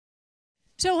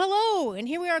So hello, and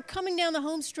here we are coming down the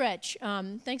home stretch.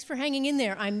 Thanks for hanging in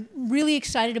there. I'm really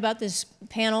excited about this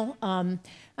panel. I'm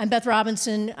Beth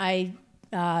Robinson. I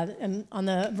am on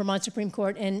the Vermont Supreme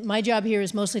Court, and my job here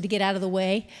is mostly to get out of the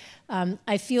way.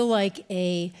 I feel like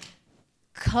a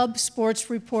Cub sports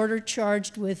reporter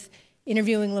charged with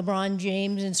interviewing LeBron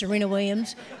James and Serena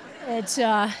Williams. It's,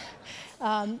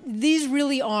 these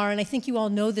really are, and I think you all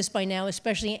know this by now,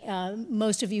 especially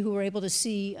most of you who were able to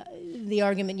see the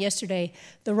argument yesterday,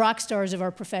 the rock stars of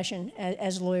our profession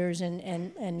as lawyers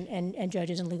and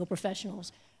judges and legal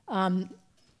professionals.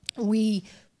 We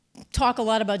talk a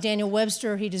lot about Daniel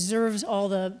Webster. He deserves all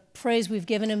the praise we've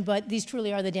given him, but these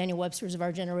truly are the Daniel Websters of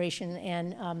our generation,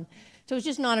 and so it's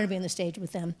just an honor to be on the stage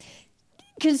with them.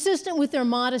 Consistent with their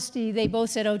modesty, they both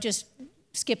said, oh, just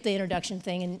skip the introduction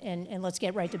thing and let's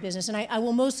get right to business. And I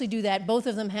will mostly do that. Both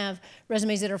of them have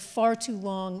resumes that are far too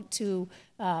long to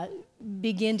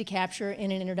begin to capture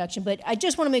in an introduction. But I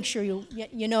just want to make sure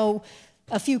you know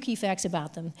a few key facts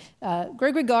about them.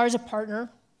 Gregory Garre is a partner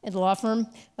at the law firm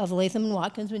of Latham &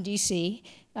 Watkins in D.C.,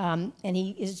 and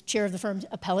he is chair of the firm's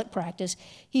appellate practice.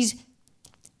 He's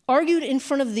argued in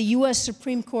front of the U.S.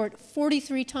 Supreme Court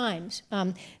 43 times.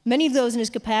 Many of those in his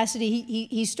capacity.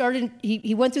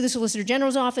 He went through the Solicitor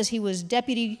General's office. He was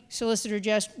Deputy Solicitor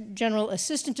General,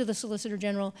 Assistant to the Solicitor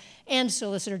General, and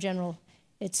Solicitor General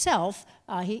itself.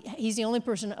 He's the only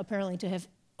person apparently to have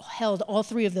held all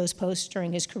three of those posts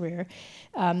during his career.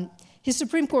 His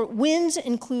Supreme Court wins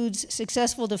includes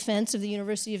successful defense of the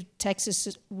University of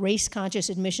Texas race-conscious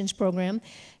admissions program.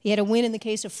 He had a win in the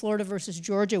case of Florida versus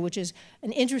Georgia, which is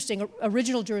an interesting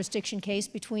original jurisdiction case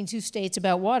between two states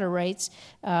about water rights,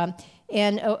 and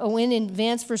a win in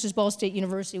Vance versus Ball State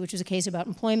University, which was a case about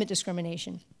employment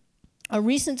discrimination. A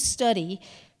recent study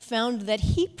found that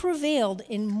he prevailed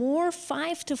in more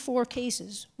 5-4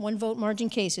 cases, one-vote margin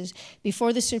cases,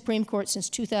 before the Supreme Court since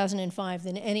 2005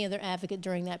 than any other advocate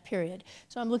during that period.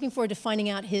 So I'm looking forward to finding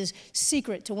out his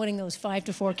secret to winning those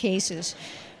 5-4 cases.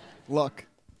 Luck.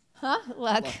 Huh?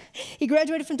 Luck. He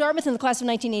graduated from Dartmouth in the class of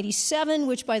 1987,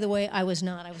 which, by the way, I was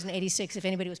not. I was in 86, if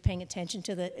anybody was paying attention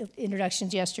to the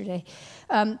introductions yesterday.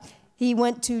 He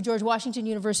went to George Washington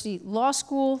University Law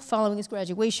School. Following his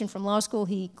graduation from law school,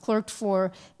 he clerked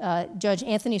for Judge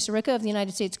Anthony Sirica of the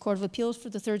United States Court of Appeals for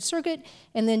the Third Circuit,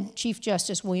 and then Chief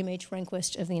Justice William H.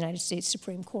 Rehnquist of the United States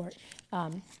Supreme Court.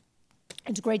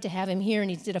 It's great to have him here, and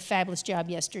he did a fabulous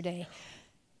job yesterday.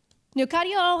 Now,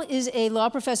 Katyal is a law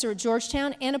professor at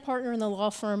Georgetown and a partner in the law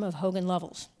firm of Hogan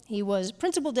Lovells. He was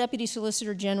Principal Deputy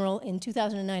Solicitor General in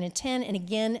 2009 and 10, and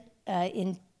again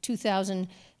in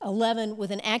 2011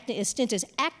 with a stint as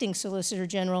acting Solicitor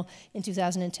General in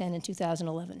 2010 and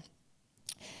 2011.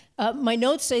 My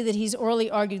notes say that he's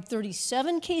orally argued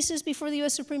 37 cases before the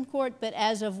U.S. Supreme Court, but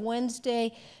as of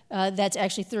Wednesday, that's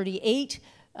actually 38,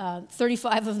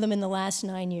 35 of them in the last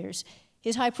 9 years.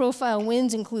 His high-profile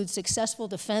wins include successful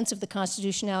defense of the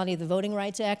constitutionality of the Voting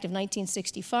Rights Act of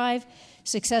 1965,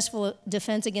 successful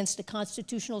defense against a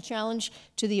constitutional challenge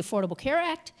to the Affordable Care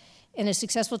Act, and a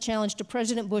successful challenge to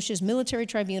President Bush's military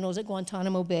tribunals at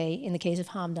Guantanamo Bay in the case of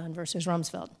Hamdan versus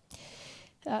Rumsfeld.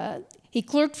 He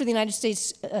clerked for the United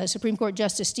States Supreme Court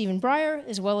Justice Stephen Breyer,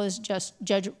 as well as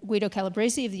Judge Guido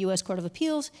Calabresi of the U.S. Court of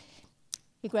Appeals.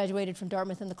 He graduated from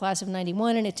Dartmouth in the class of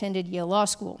 91 and attended Yale Law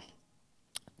School.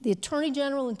 The Attorney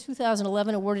General in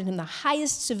 2011 awarded him the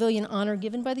highest civilian honor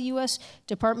given by the U.S.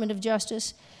 Department of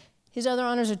Justice. His other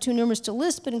honors are too numerous to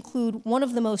list, but include one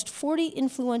of the most 40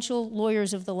 influential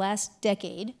lawyers of the last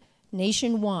decade,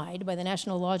 nationwide, by the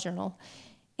National Law Journal.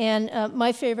 And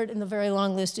my favorite in the very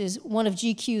long list is one of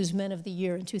GQ's Men of the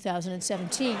Year in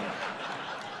 2017.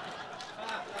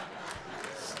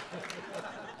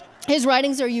 His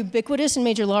writings are ubiquitous in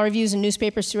major law reviews and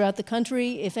newspapers throughout the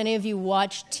country. If any of you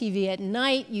watch TV at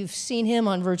night, you've seen him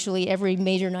on virtually every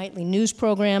major nightly news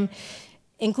program,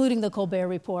 including the Colbert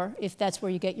Report, if that's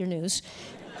where you get your news.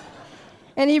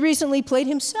 And he recently played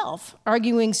himself,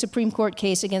 arguing Supreme Court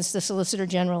case against the Solicitor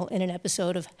General in an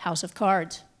episode of House of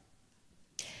Cards.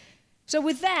 So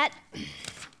with that,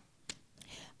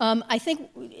 I think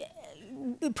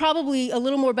probably a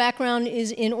little more background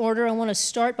is in order. I want to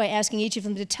start by asking each of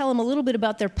them to tell them a little bit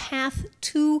about their path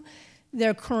to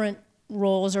their current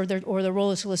roles or the role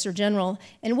of Solicitor General,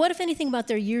 and what, if anything, about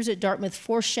their years at Dartmouth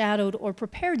foreshadowed or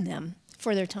prepared them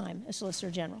for their time as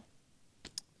Solicitor General.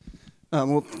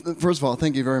 Well, first of all,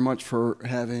 thank you very much for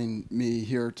having me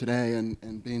here today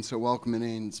and being so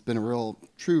welcoming. It's been a real,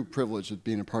 true privilege of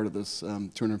being a part of this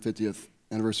 250th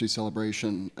anniversary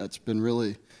celebration. It's been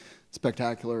really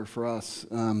spectacular for us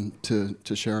to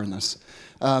share in this.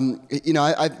 You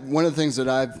know, one of the things that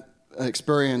I've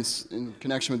experience in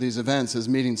connection with these events is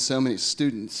meeting so many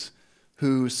students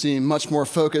who seem much more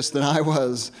focused than I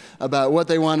was about what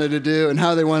they wanted to do and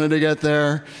how they wanted to get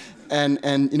there, and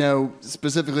you know,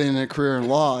 specifically in a career in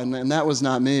law, and that was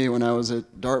not me when I was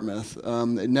at Dartmouth.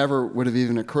 It never would have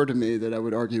even occurred to me that I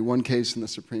would argue one case in the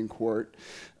Supreme Court.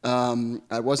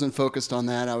 I wasn't focused on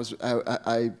that.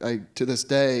 I to this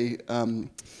day, am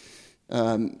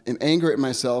angry at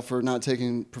myself for not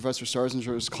taking Professor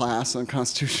Starzinger's class on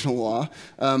constitutional law,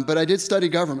 but I did study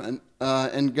government,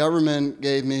 and government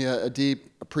gave me a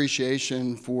deep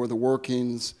appreciation for the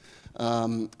workings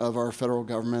of our federal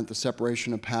government, the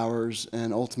separation of powers,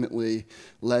 and ultimately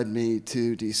led me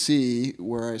to D.C.,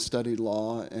 where I studied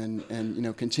law and you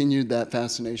know, continued that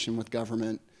fascination with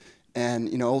government, and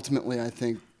you know, ultimately I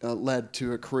think led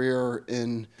to a career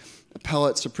in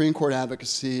appellate Supreme Court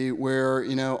advocacy, where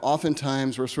you know,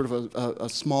 oftentimes we're sort of a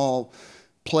small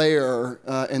player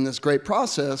in this great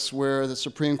process where the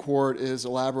Supreme Court is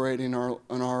elaborating on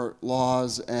our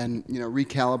laws and you know,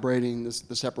 recalibrating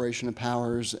the separation of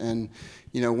powers. And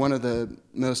you know, one of the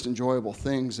most enjoyable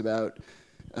things about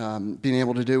being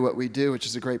able to do what we do, which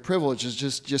is a great privilege, is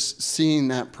just seeing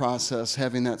that process,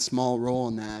 having that small role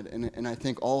in that. And I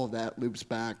think all of that loops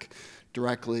back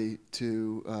directly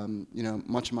to you know,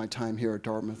 much of my time here at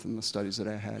Dartmouth and the studies that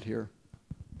I had here.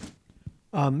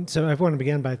 So I want to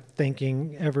begin by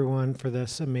thanking everyone for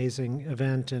this amazing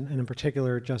event, and in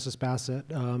particular Justice Bassett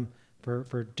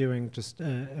for doing just,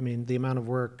 I mean, the amount of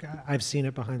work. I've seen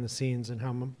it behind the scenes and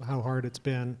how hard it's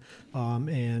been,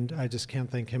 and I just can't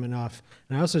thank him enough.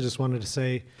 And I also just wanted to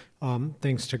say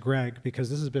thanks to Greg, because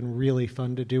this has been really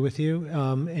fun to do with you,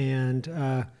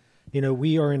 you know,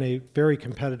 we are in a very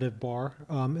competitive bar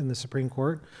in the Supreme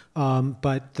Court,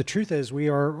 but the truth is we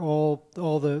are all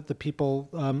the people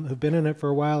who've been in it for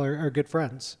a while are good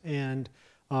friends, and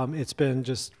it's been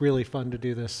just really fun to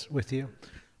do this with you.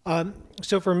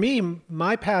 So for me,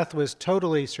 my path was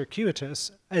totally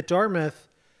circuitous. At Dartmouth,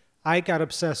 I got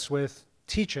obsessed with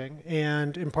teaching,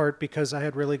 and in part because I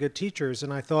had really good teachers,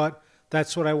 and I thought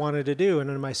that's what I wanted to do. And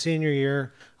in my senior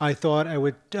year, I thought I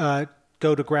would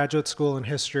go to graduate school in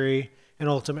history and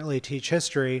ultimately teach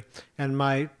history. And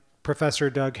my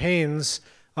professor, Doug Haynes,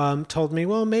 told me,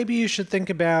 well, maybe you should think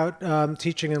about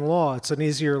teaching in law. It's an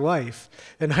easier life.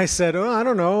 And I said, oh, I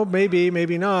don't know, maybe,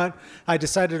 maybe not. I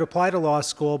decided to apply to law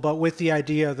school, but with the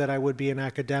idea that I would be an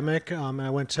academic. I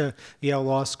went to Yale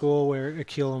Law School, where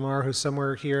Katyal, who's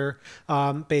somewhere here,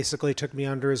 basically took me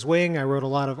under his wing. I wrote a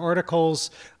lot of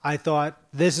articles. I thought,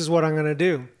 this is what I'm going to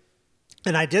do.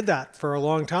 And I did that for a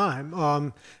long time.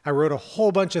 I wrote a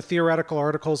whole bunch of theoretical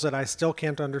articles that I still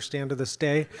can't understand to this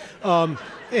day,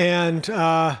 and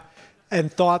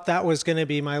thought that was going to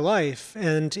be my life.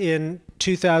 And in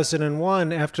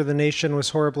 2001, after the nation was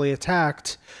horribly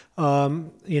attacked,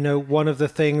 you know, one of the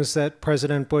things that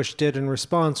President Bush did in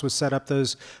response was set up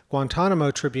those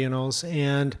Guantanamo tribunals.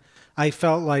 And I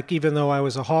felt like, even though I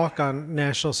was a hawk on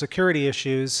national security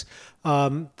issues,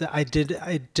 I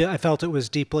felt it was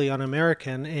deeply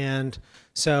un-American, and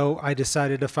so I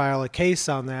decided to file a case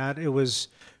on that. It was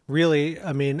really,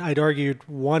 I mean, I'd argued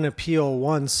one appeal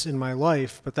once in my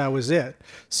life, but that was it.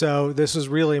 So this was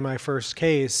really my first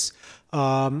case,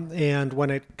 and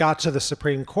when it got to the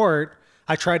Supreme Court,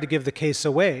 I tried to give the case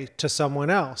away to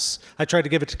someone else. I tried to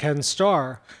give it to Ken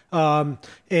Starr, and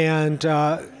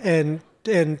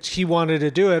he wanted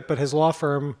to do it, but his law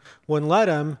firm wouldn't let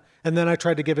him. And then I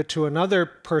tried to give it to another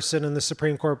person in the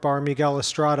Supreme Court bar, Miguel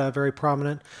Estrada, a very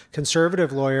prominent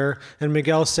conservative lawyer. And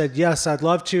Miguel said, yes, I'd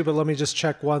love to, but let me just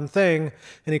check one thing.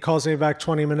 And he calls me back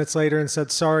 20 minutes later and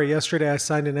said, sorry, yesterday I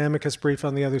signed an amicus brief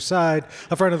on the other side,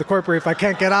 a friend of the court brief. I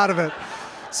can't get out of it.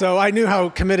 So I knew how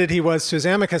committed he was to his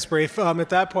amicus brief at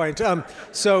that point.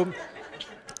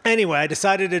 Anyway, I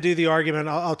decided to do the argument.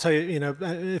 I'll tell you, you know,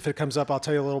 if it comes up, I'll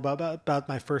tell you a little about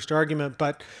my first argument.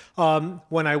 But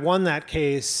when I won that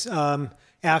case,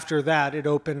 after that, it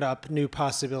opened up new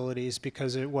possibilities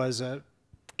because it was a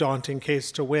daunting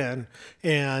case to win.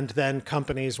 And then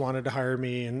companies wanted to hire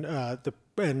me, and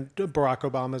Barack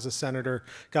Obama, as a senator,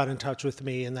 got in touch with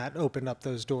me, and that opened up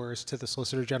those doors to the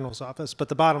Solicitor General's office. But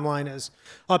the bottom line is,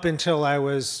 up until I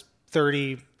was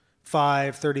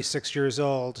 35, 36 years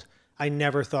old, I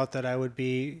never thought that I would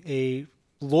be a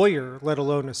lawyer, let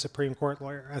alone a Supreme Court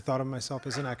lawyer. I thought of myself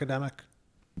as an academic.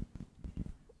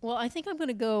 Well, I think I'm going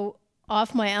to go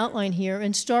off my outline here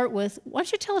and start with, why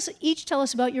don't you each tell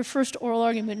us about your first oral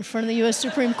argument in front of the U.S.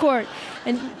 Supreme Court?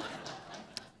 And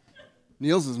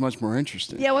Neal's is much more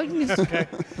interesting. yeah, well, okay.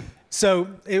 So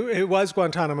it was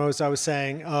Guantanamo, as I was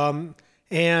saying.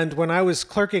 And when I was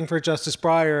clerking for Justice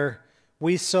Breyer,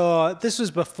 we saw, this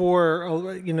was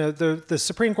before, you know, the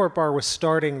Supreme Court bar was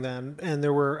starting then, and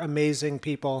there were amazing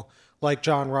people like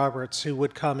John Roberts who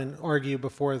would come and argue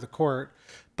before the court.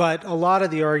 But a lot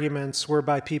of the arguments were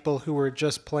by people who were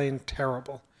just plain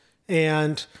terrible.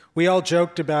 And we all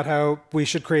joked about how we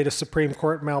should create a Supreme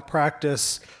Court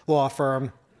malpractice law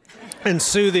firm and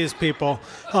sue these people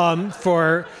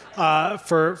for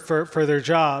their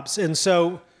jobs. And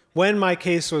so when my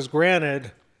case was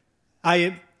granted,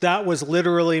 that was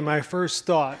literally my first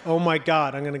thought. Oh my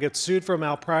God, I'm going to get sued for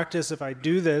malpractice if I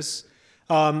do this.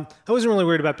 I wasn't really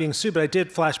worried about being sued, but I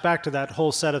did flash back to that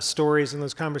whole set of stories and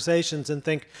those conversations and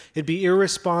think it'd be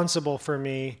irresponsible for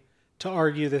me to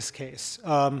argue this case.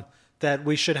 That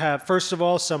we should have, first of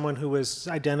all, someone who was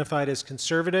identified as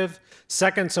conservative,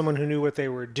 second, someone who knew what they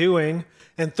were doing,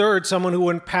 and third, someone who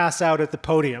wouldn't pass out at the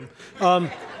podium.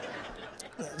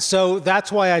 So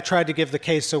that's why I tried to give the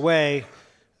case away.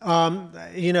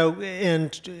 You know,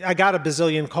 and I got a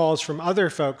bazillion calls from other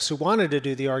folks who wanted to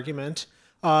do the argument,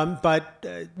 but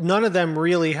none of them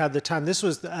really had the time. This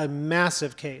was a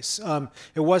massive case.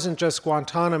 It wasn't just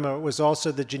Guantanamo. It was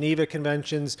also the Geneva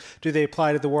Conventions. Do they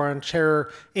apply to the war on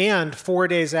terror? And 4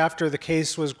 days after the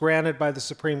case was granted by the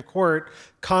Supreme Court,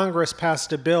 Congress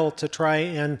passed a bill to try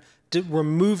and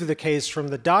remove the case from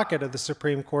the docket of the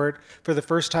Supreme Court for the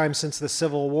first time since the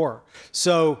Civil War.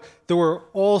 So there were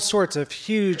all sorts of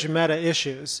huge meta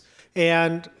issues.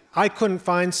 And I couldn't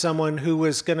find someone who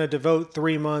was going to devote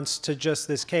 3 months to just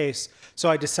this case. So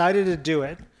I decided to do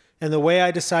it. And the way I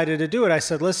decided to do it, I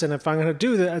said, listen, if I'm going to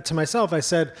do that to myself, I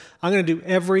said, I'm going to do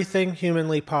everything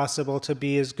humanly possible to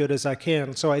be as good as I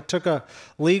can. So I took a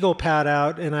legal pad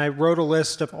out and I wrote a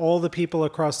list of all the people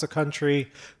across the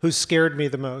country who scared me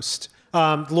the most.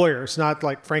 Lawyers, not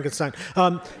like Frankenstein.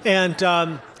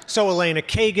 So Elena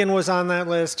Kagan was on that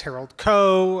list, Harold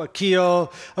Coe,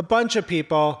 Katyal, a bunch of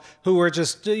people who were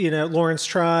just, you know, Lawrence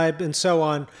Tribe and so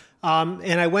on.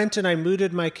 And I went and I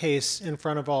mooted my case in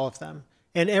front of all of them.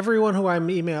 And everyone who I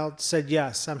emailed said,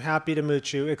 yes, I'm happy to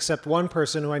moot you, except one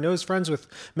person who I know is friends with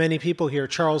many people here,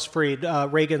 Charles Freed,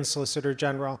 Reagan's Solicitor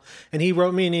General. And he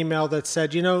wrote me an email that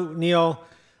said, you know, Neal,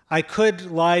 I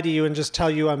could lie to you and just tell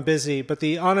you I'm busy, but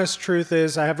the honest truth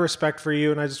is I have respect for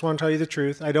you and I just want to tell you the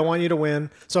truth. I don't want you to win,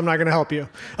 so I'm not going to help you.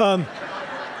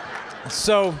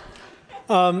 So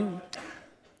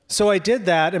I did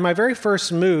that. In my very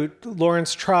first moot,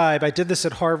 Lawrence Tribe, I did this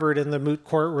at Harvard in the moot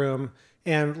courtroom,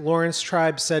 and Lawrence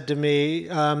Tribe said to me, you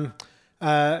know,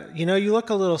 you look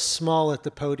a little small at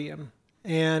the podium.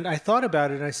 And I thought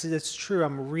about it and I said, it's true.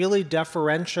 I'm really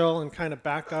deferential and kind of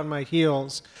back on my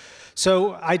heels.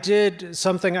 So I did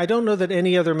something I don't know that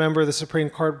any other member of the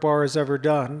Supreme Court bar has ever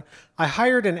done. I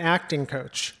hired an acting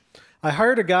coach. I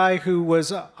hired a guy who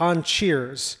was on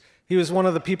Cheers. He was one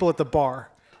of the people at the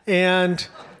bar. And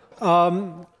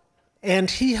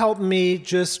he helped me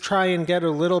just try and get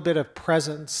a little bit of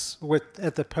presence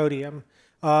at the podium.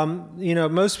 You know,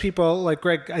 most people, like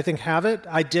Greg, I think have it.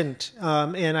 I didn't,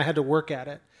 and I had to work at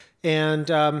it.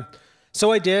 And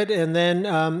so I did, and then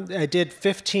I did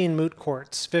 15 moot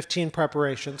courts, 15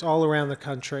 preparations all around the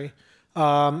country,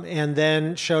 and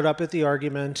then showed up at the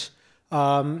argument,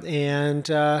 and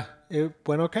it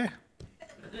went okay.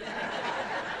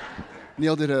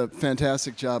 Neal did a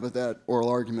fantastic job at that oral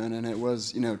argument, and it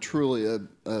was, you know, truly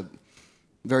a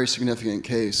very significant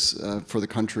case for the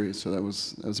country. So that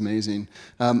was amazing.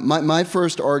 My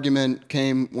first argument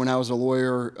came when I was a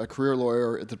lawyer, a career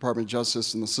lawyer at the Department of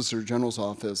Justice in the Solicitor General's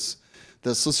office.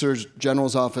 The Solicitor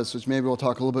General's office, which maybe we'll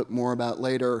talk a little bit more about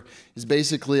later, is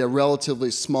basically a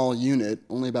relatively small unit,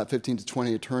 only about 15 to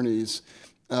 20 attorneys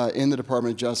in the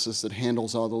Department of Justice that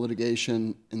handles all the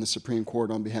litigation in the Supreme Court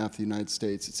on behalf of the United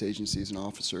States, its agencies and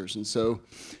officers. And so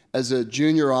as a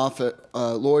junior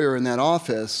lawyer in that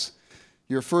office,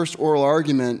 your first oral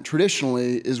argument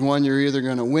traditionally is one you're either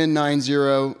going to win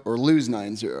 9-0 or lose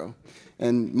 9-0.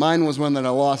 And mine was one that I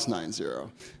lost 9-0.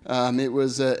 It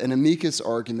was an amicus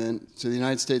argument. So the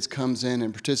United States comes in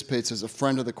and participates as a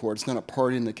friend of the court. It's not a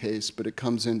party in the case, but it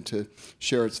comes in to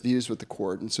share its views with the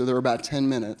court. And so there were about 10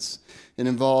 minutes. It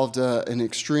involved an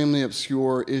extremely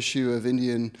obscure issue of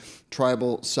Indian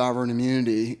tribal sovereign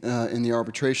immunity in the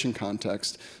arbitration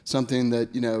context, something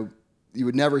that, you know, you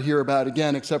would never hear about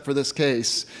again except for this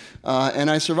case.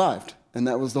 And I survived. And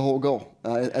that was the whole goal.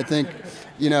 I think,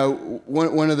 you know,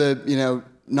 one of the, you know,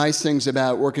 nice things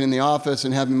about working in the office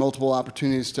and having multiple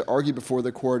opportunities to argue before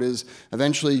the court is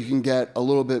eventually you can get a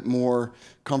little bit more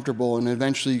comfortable, and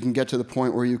eventually you can get to the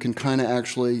point where you can kind of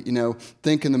actually,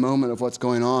 think in the moment of what's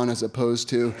going on, as opposed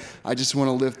to, I just want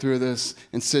to live through this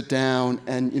and sit down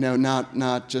and,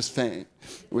 not just faint,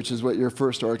 which is what your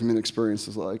first argument experience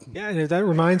is like. Yeah, and that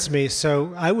reminds me,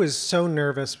 so I was so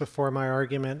nervous before my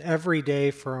argument. Every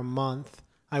day for a month,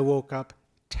 I woke up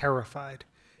terrified.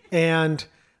 And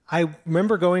I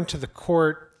remember going to the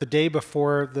court the day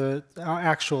before the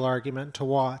actual argument to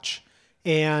watch,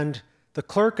 and the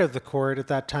clerk of the court at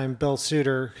that time, Bill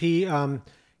Souter, he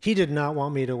did not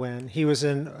want me to win. He was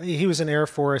an Air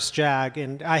Force JAG,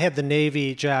 and I had the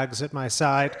Navy JAGs at my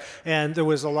side, and there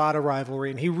was a lot of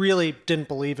rivalry, and he really didn't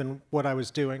believe in what I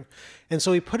was doing. And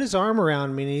so he put his arm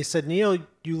around me, and he said, "Neal,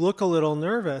 you look a little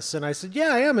nervous." And I said,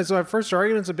 "Yeah, I am. It's my first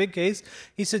argument. It's a big case."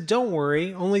 He said, "Don't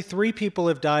worry. Only 3 people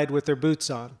have died with their boots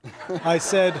on." I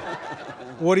said,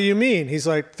 "What do you mean?" He's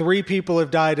like, 3 people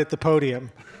have died at the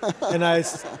podium. And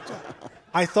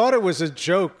I thought it was a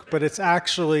joke, but it's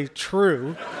actually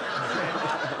true.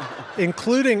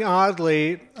 Including,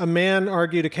 oddly, a man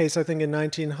argued a case, I think, in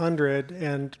 1900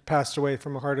 and passed away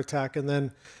from a heart attack. And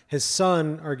then his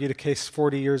son argued a case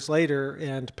 40 years later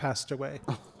and passed away.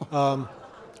 Yeah,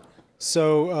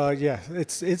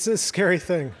 it's a scary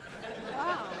thing.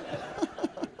 Wow.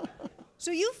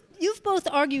 So you've both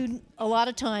argued a lot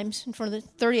of times in front of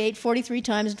the 43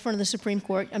 times in front of the Supreme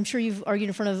Court. I'm sure you've argued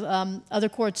in front of other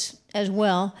courts as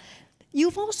well.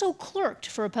 You've also clerked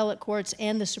for appellate courts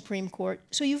and the Supreme Court,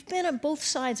 so you've been on both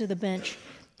sides of the bench.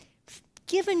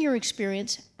 Given your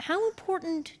experience, how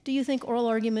important do you think oral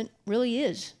argument really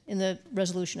is in the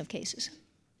resolution of cases?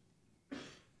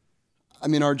 I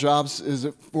mean, our jobs is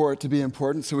for it to be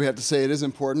important, so we have to say it is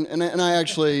important. And I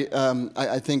actually,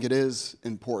 I think it is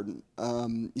important.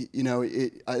 I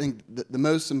think the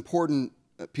most important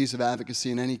piece of advocacy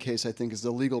in any case, I think, is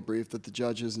the legal brief that the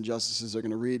judges and justices are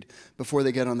going to read before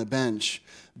they get on the bench.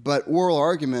 But oral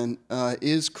argument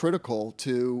is critical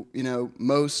to,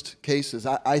 most cases,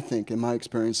 I think, in my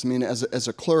experience. I mean, as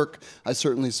a clerk, I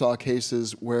certainly saw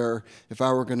cases where if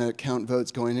I were going to count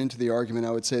votes going into the argument,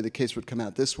 I would say the case would come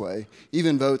out this way.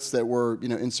 Even votes that were,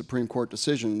 in Supreme Court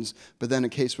decisions, but then a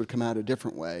case would come out a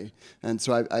different way. And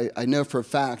so I know for a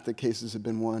fact that cases have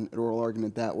been won at oral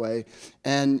argument that way.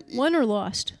 And won or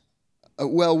lost?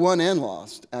 Well, won and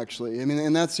lost, actually. I mean,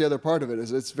 and that's the other part of it,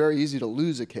 is it's very easy to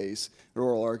lose a case at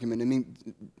oral argument. I mean,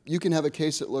 you can have a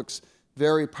case that looks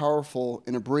very powerful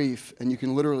in a brief, and you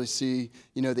can literally see,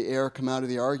 the air come out of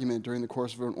the argument during the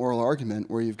course of an oral argument,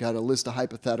 where you've got a list of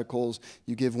hypotheticals,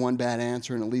 you give one bad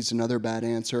answer, and it leads to another bad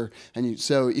answer, and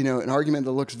so an argument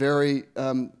that looks very,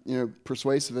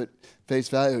 persuasive at face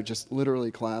value just literally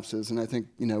collapses, and I think,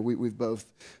 we've both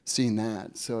seen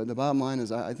that. So the bottom line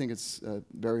is, I think it's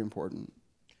very important.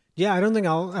 Yeah, I don't think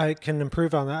I can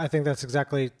improve on that. I think that's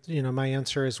exactly, my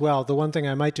answer as well. The one thing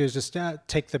I might do is just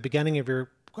take the beginning of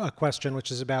your question,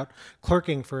 which is about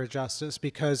clerking for a justice,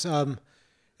 because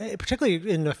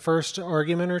particularly in the first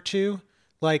argument or two,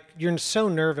 like, you're so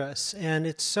nervous, and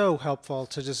it's so helpful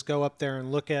to just go up there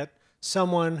and look at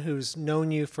someone who's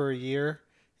known you for a year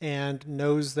and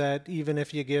knows that even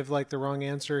if you give the wrong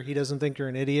answer, he doesn't think you're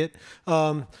an idiot.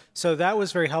 So that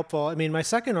was very helpful. I mean, my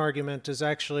second argument is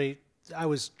actually, I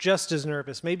was just as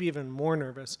nervous, maybe even more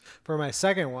nervous for my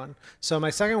second one. So my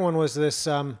second one was this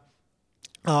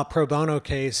pro bono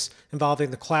case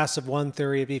involving the class of 1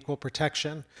 theory of equal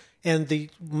protection. And the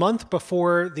month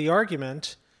before the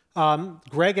argument,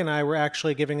 Greg and I were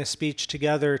actually giving a speech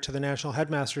together to the National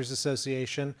Headmasters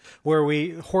Association, where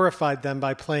we horrified them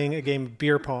by playing a game of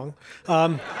beer pong.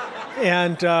 Not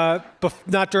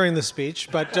during the speech,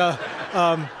 but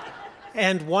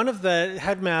and one of the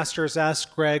headmasters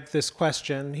asked Greg this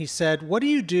question. He said, "What do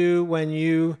you do when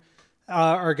you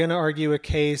are going to argue a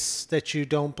case that you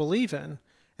don't believe in?"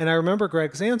 And I remember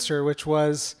Greg's answer, which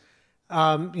was,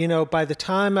 by the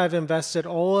time I've invested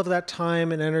all of that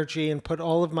time and energy and put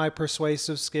all of my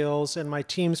persuasive skills and my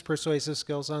team's persuasive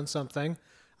skills on something,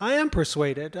 I am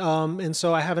persuaded. And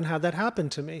so I haven't had that happen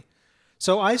to me.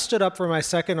 So I stood up for my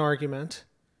second argument,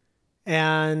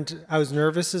 and I was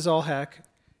nervous as all heck.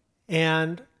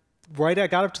 And I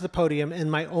got up to the podium,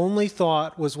 and my only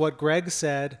thought was what Greg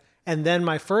said. And then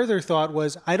my further thought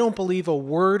was, I don't believe a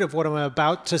word of what I'm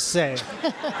about to say.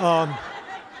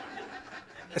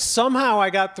 Somehow I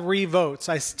got 3 votes.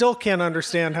 I still can't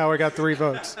understand how I got 3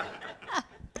 votes.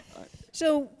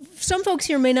 So some folks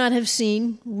here may not have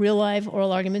seen real live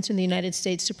oral arguments in the United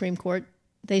States Supreme Court.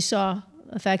 They saw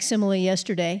a facsimile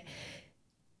yesterday.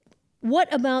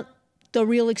 What about the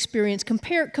real experience?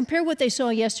 Compare what they saw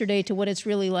yesterday to what it's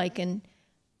really like, and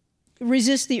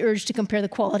resist the urge to compare the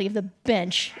quality of the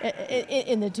bench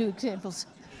in the two examples.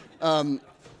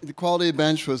 The quality of the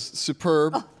bench was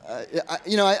superb.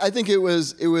 I think it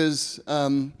was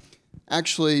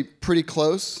actually pretty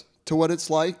close to what it's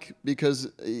like, because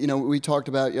we talked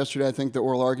about yesterday, I think the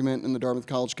oral argument in the Dartmouth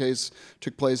College case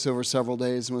took place over several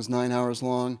days and was 9 hours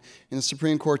long. In the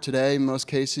Supreme Court today, in most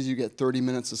cases you get 30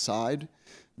 minutes aside.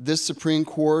 This Supreme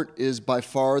Court is by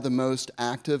far the most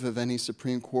active of any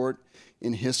Supreme Court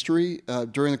in history.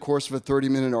 During the course of a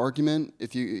 30-minute argument,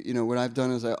 what I've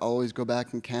done is I always go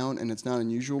back and count, and it's not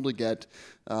unusual to get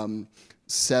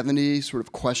 70 sort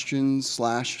of questions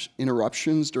 /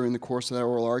 interruptions during the course of that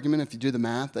oral argument. If you do the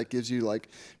math, that gives you like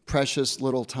precious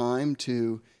little time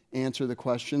to answer the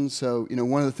questions. So,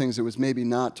 one of the things that was maybe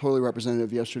not totally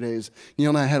representative yesterday is Neal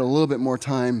and I had a little bit more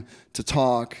time to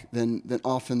talk than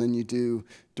you do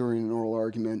during an oral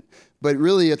argument. But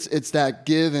really, it's that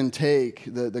give and take,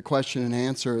 the question and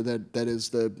answer that is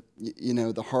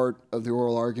the heart of the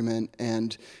oral argument,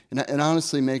 and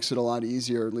honestly makes it a lot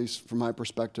easier, at least from my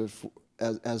perspective,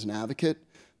 as an advocate.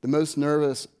 The most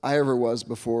nervous I ever was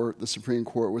before the Supreme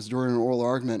Court was during an oral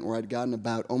argument where I'd gotten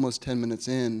about almost 10 minutes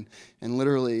in and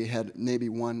literally had maybe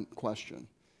one question.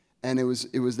 And that was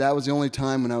the only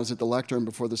time when I was at the lectern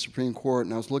before the Supreme Court,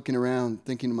 and I was looking around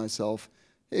thinking to myself,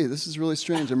 hey, this is really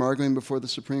strange. I'm arguing before the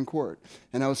Supreme Court.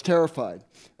 And I was terrified.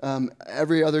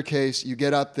 Every other case, you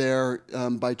get up there.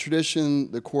 By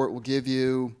tradition, the court will give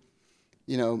you,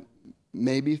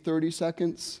 maybe 30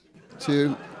 seconds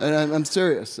to, and I'm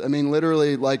serious. I mean,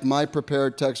 literally, like my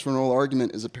prepared text for an oral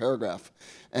argument is a paragraph.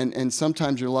 And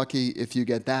sometimes you're lucky if you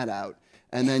get that out.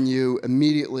 And then you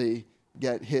immediately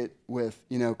get hit with,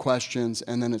 questions,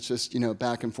 and then it's just,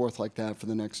 back and forth like that for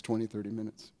the next 20, 30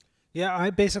 minutes. Yeah,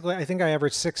 I think I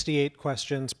average 68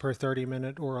 questions per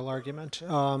 30-minute oral argument.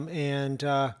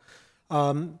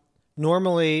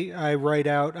 Normally, I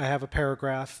have a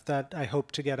paragraph that I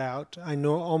hope to get out. I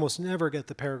almost never get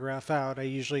the paragraph out. I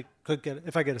usually could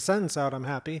if I get a sentence out, I'm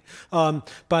happy.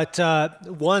 But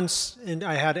once,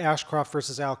 I had Ashcroft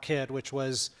versus Al Kidd, which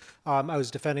was, I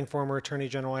was defending former Attorney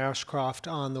General Ashcroft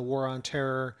on the war on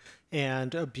terror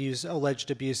and alleged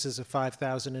abuses of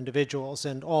 5,000 individuals.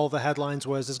 And all the headlines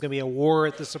was, there's going to be a war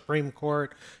at the Supreme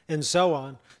Court, and so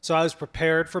on. So I was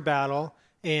prepared for battle,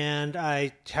 and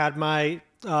I had my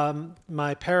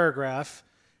paragraph,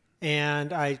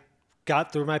 and I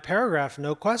got through my paragraph,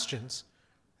 no questions.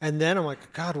 And then I'm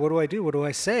like, God, what do I do? What do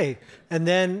I say? And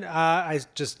then I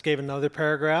just gave another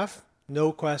paragraph,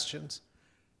 no questions.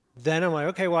 Then I'm like,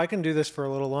 okay, well, I can do this for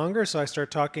a little longer. So I start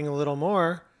talking a little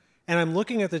more. And I'm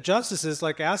looking at the justices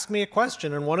like, ask me a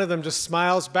question. And one of them just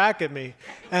smiles back at me.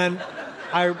 And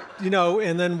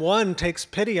and then one takes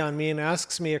pity on me and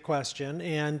asks me a question.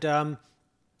 And then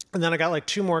I got like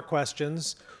 2 more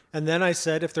questions. And then I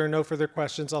said, if there are no further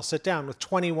questions, I'll sit down with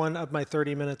 21 of my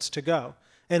 30 minutes to go.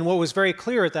 And what was very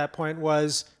clear at that point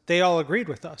was they all agreed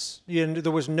with us.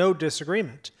 There was no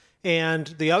disagreement. And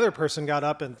the other person got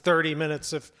up in 30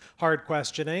 minutes of hard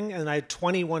questioning, and I had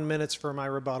 21 minutes for my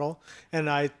rebuttal. And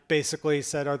I basically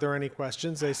said, are there any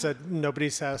questions? They said,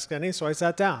 nobody's asked any, so I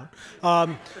sat down.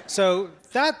 So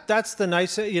that's the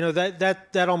nice,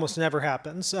 that almost never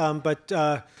happens, but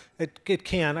it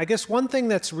can. I guess one thing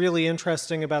that's really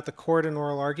interesting about the court and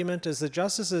oral argument is the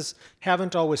justices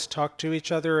haven't always talked to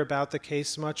each other about the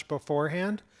case much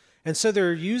beforehand. And so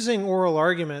they're using oral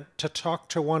argument to talk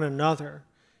to one another.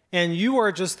 And you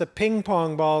are just the ping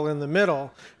pong ball in the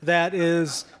middle that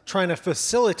is trying to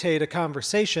facilitate a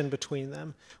conversation between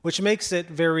them, which makes it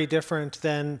very different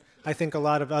than, I think, a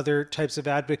lot of other types of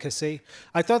advocacy.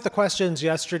 I thought the questions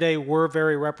yesterday were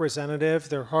very representative.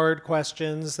 They're hard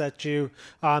questions that you,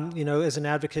 as an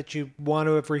advocate, you want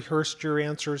to have rehearsed your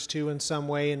answers to in some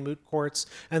way in moot courts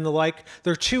and the like.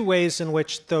 There are 2 ways in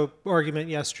which the argument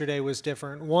yesterday was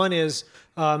different. One is,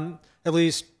 at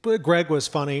least Greg was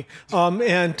funny.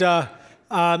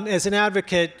 As an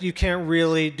advocate, you can't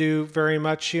really do very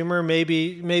much humor.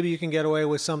 Maybe you can get away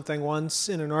with something once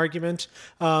in an argument,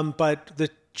 but the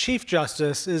Chief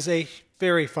Justice is a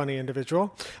very funny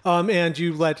individual, and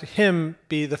you let him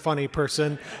be the funny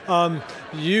person.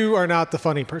 You are not the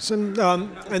funny person.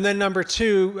 And then number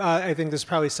 2, I think this is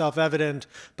probably self-evident,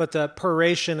 but the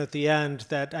peroration at the end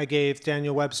that I gave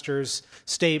Daniel Webster's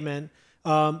statement,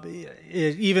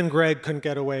 even Greg couldn't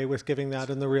get away with giving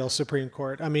that in the real Supreme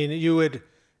Court. I mean,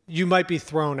 you might be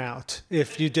thrown out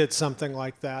if you did something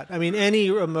like that. I mean, any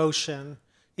emotion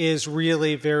is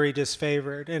really very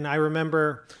disfavored. And I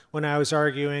remember when I was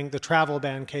arguing the travel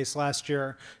ban case last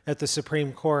year at the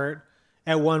Supreme Court,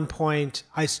 at one point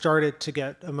I started to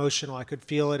get emotional. I could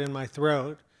feel it in my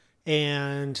throat.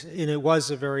 and it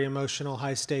was a very emotional,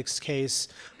 high-stakes case.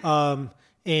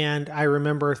 And I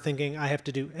remember thinking, I have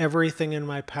to do everything in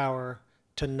my power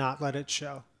to not let it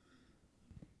show.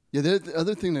 Yeah, the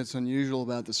other thing that's unusual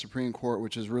about the Supreme Court,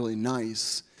 which is really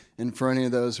nice, and for any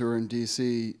of those who were in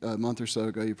D.C. a month or so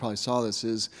ago, you probably saw this,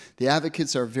 is the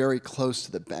advocates are very close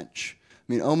to the bench.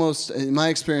 I mean, almost, in my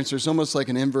experience, there's almost like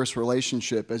an inverse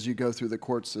relationship as you go through the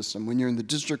court system. When you're in the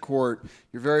district court,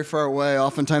 you're very far away.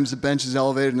 Oftentimes the bench is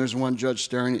elevated and there's one judge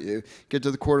staring at you. Get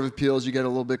to the Court of Appeals, you get a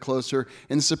little bit closer.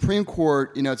 In the Supreme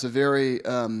Court, it's a very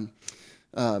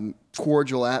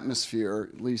cordial atmosphere,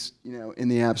 at least, in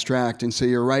the abstract. And so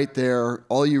you're right there.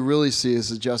 All you really see is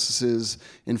the justices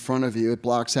in front of you. It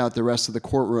blocks out the rest of the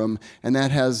courtroom. And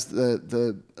that has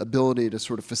the ability to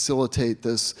sort of facilitate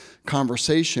this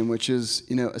conversation, which is,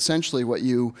 essentially what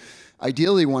you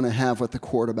ideally want to have with the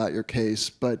court about your case.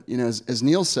 But, as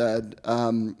Neal said,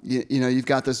 you've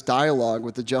got this dialogue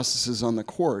with the justices on the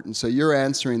court. And so you're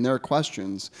answering their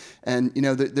questions. And,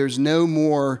 there's no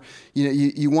more,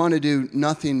 you want to do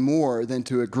nothing more than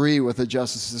to agree with the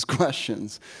justices'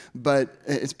 questions. But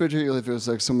it's particularly if it was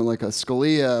like someone like a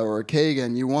Scalia or a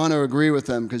Kagan, you want to agree with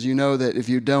them because you know that if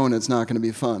you don't, it's not going to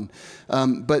be fun.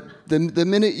 But the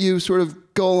minute you sort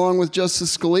of go along with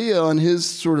Justice Scalia on his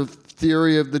sort of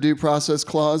theory of the due process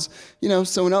clause,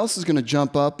 someone else is going to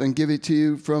jump up and give it to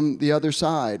you from the other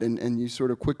side, and you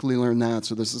sort of quickly learn that.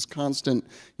 So there's this constant,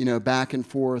 back and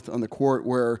forth on the court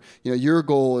where, your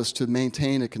goal is to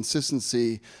maintain a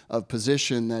consistency of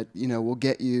position that, will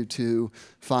get you to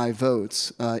 5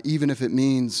 votes, even if it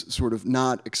means sort of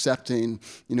not accepting,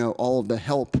 all of the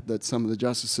help that some of the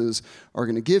justices are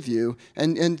going to give you.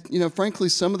 And frankly,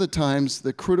 some of the times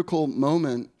the critical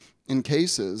moment in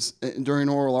cases during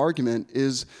oral argument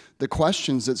is the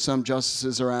questions that some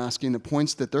justices are asking, the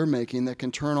points that they're making that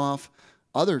can turn off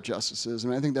other justices.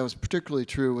 And I think that was particularly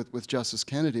true with Justice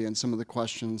Kennedy and some of the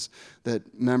questions that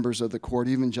members of the court,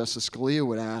 even Justice Scalia,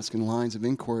 would ask in lines of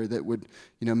inquiry that would,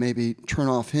 maybe turn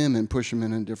off him and push him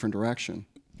in a different direction.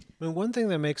 I mean, one thing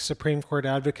that makes Supreme Court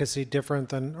advocacy different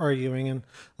than arguing in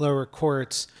lower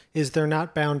courts is they're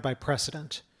not bound by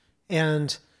precedent.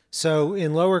 And so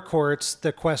in lower courts,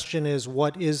 the question is,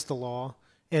 what is the law?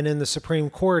 And in the Supreme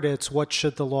Court, it's what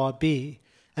should the law be?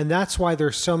 And that's why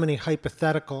there's so many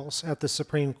hypotheticals at the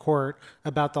Supreme Court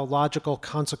about the logical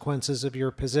consequences of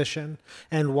your position,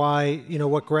 and why,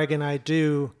 what Greg and I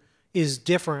do is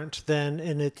different than,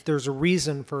 and there's a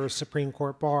reason for a Supreme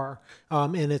Court bar,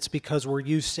 and it's because we're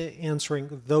used to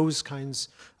answering those kinds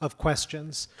of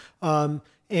questions. And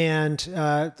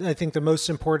I think the most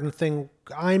important thing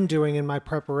I'm doing in my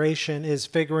preparation is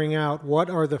figuring out what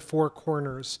are the 4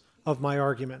 corners of my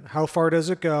argument. How far does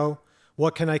it go?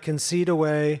 What can I concede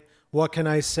away? What can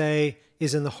I say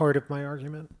is in the heart of my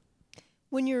argument?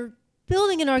 When you're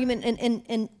building an argument,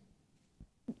 and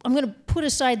I'm going to put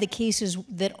aside the cases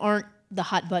that aren't the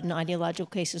hot-button ideological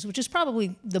cases, which is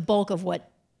probably the bulk of what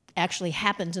actually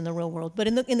happens in the real world, but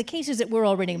in the cases that we're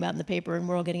all reading about in the paper and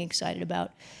we're all getting excited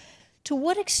about, to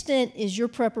what extent is your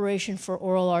preparation for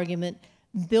oral argument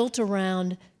built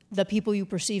around the people you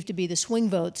perceive to be the swing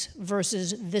votes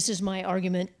versus this is my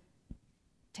argument,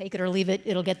 take it or leave it,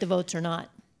 it'll get the votes or not?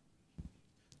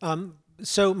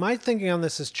 So my thinking on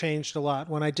this has changed a lot.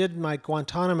 When I did my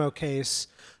Guantanamo case,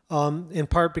 in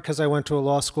part because I went to a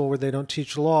law school where they don't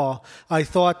teach law, I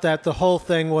thought that the whole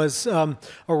thing was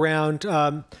around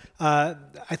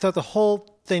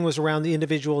the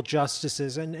individual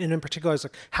justices. And in particular, I was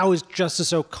like, how is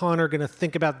Justice O'Connor going to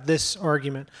think about this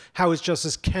argument? How is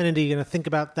Justice Kennedy going to think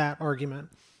about that argument?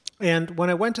 And when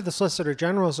I went to the Solicitor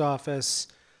General's office,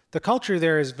 the culture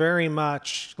there is very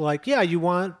much like, yeah, you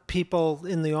want people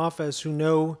in the office who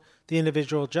know the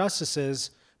individual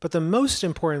justices, but the most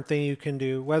important thing you can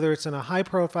do, whether it's in a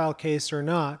high-profile case or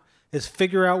not, is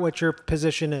figure out what your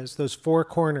position is, those 4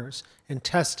 corners, and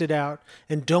test it out.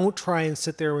 And don't try and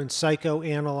sit there and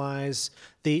psychoanalyze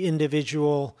the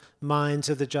individual minds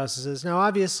of the justices. Now,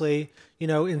 obviously,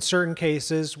 in certain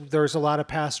cases, there's a lot of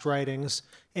past writings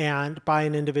and by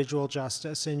an individual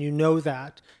justice, and you know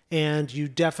that. And you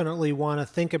definitely want to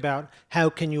think about how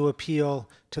can you appeal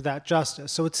to that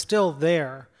justice. So it's still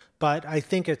there, but I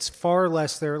think it's far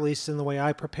less there, at least in the way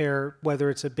I prepare, whether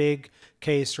it's a big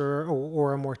case or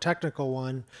a more technical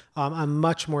one. I'm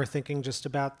much more thinking just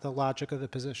about the logic of the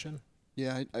position.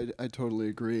 Yeah, I totally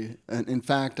agree. And in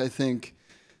fact, I think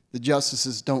the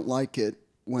justices don't like it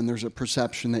when there's a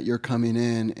perception that you're coming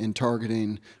in and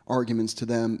targeting arguments to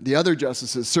them. The other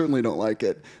justices certainly don't like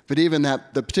it, but even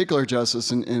the particular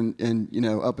justice, and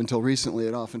up until recently,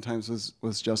 it oftentimes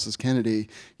was Justice Kennedy.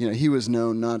 He was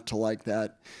known not to like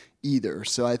that either.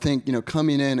 So I think,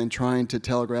 coming in and trying to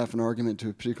telegraph an argument to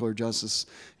a particular justice,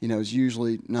 is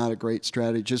usually not a great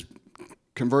strategy. Just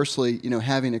conversely,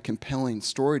 having a compelling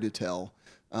story to tell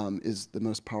is the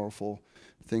most powerful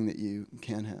thing that you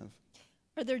can have.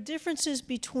 Are there differences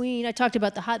between, I talked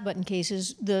about the hot button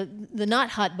cases, the not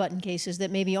hot button cases that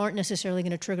maybe aren't necessarily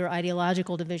going to trigger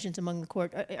ideological divisions among the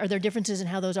court? Are there differences in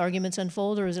how those arguments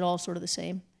unfold, or is it all sort of the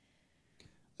same?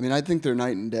 I mean, I think they're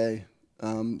night and day.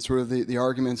 Sort of the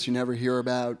arguments you never hear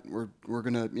about. We're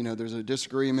going to, there's a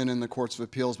disagreement in the courts of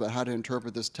appeals about how to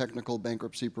interpret this technical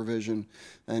bankruptcy provision,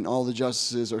 and all the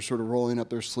justices are sort of rolling up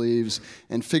their sleeves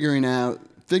and figuring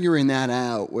that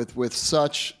out with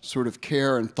such sort of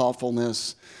care and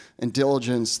thoughtfulness and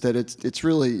diligence that it's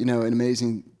really, an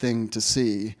amazing thing to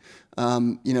see.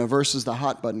 Versus the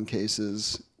hot button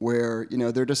cases where,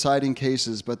 they're deciding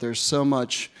cases, but there's so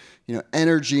much,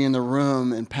 energy in the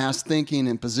room and past thinking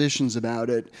and positions about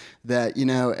it that,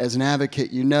 as an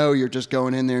advocate, you're just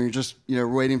going in there, you're just,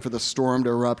 waiting for the storm to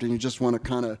erupt, and you just want to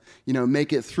kind of,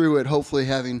 make it through it, hopefully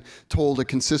having told a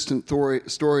consistent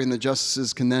story, and the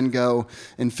justices can then go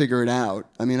and figure it out.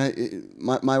 I mean,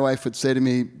 my wife would say to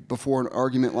me before an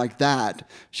argument like that,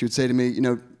 she would say to me,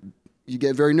 you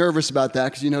get very nervous about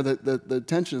that because that the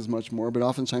tension is much more, but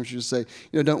oftentimes you just say,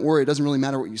 don't worry, it doesn't really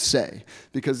matter what you say,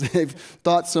 because they've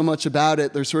thought so much about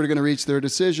it, they're sort of going to reach their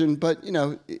decision, but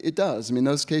it does. I mean,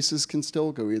 those cases can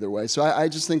still go either way. So I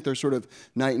just think they're sort of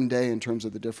night and day in terms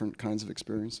of the different kinds of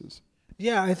experiences.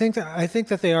 Yeah, I think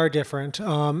that they are different.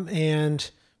 And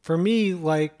for me,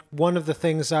 like, one of the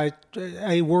things I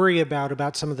worry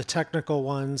about some of the technical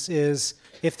ones is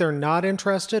if they're not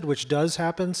interested, which does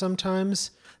happen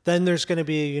sometimes, then there's going to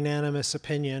be a unanimous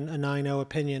opinion, a 9-0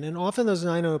 opinion. And often those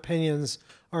 9-0 opinions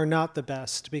are not the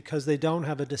best because they don't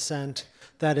have a dissent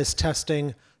that is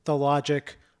testing the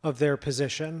logic of their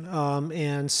position.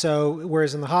 And so,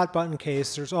 whereas in the hot button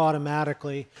case, there's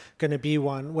automatically going to be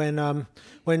one.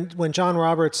 When John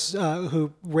Roberts,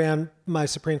 who ran my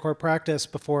Supreme Court practice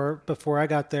before I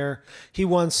got there, he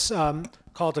once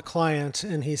called a client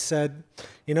and he said,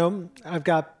 I've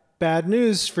got bad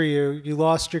news for you. You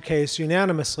lost your case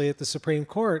unanimously at the Supreme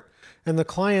Court. And the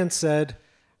client said,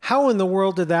 how in the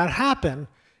world did that happen?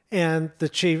 And the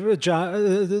chief, then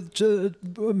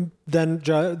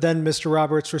Mr.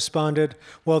 Roberts responded,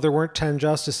 well, there weren't 10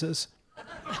 justices.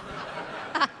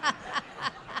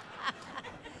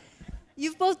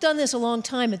 You've both done this a long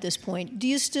time at this point. Do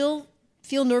you still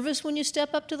feel nervous when you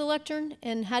step up to the lectern?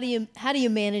 And how do you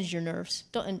manage your nerves?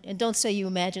 Don't say you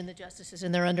imagine the justices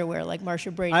in their underwear like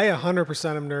Marcia Brady. I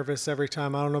 100% am nervous every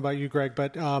time. I don't know about you, Greg,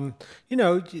 but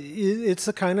it's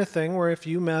the kind of thing where if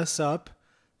you mess up,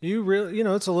 you really,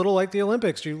 it's a little like the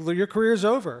Olympics. Your career's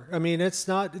over. I mean, it's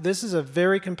not. This is a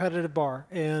very competitive bar,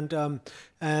 and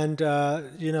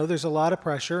there's a lot of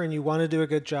pressure, and you want to do a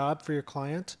good job for your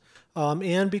client,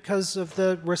 and because of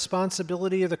the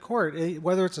responsibility of the court,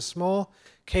 whether it's a small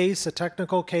case, a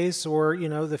technical case, or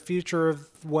the future of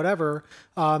whatever,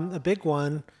 a big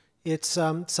one. It's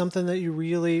something that you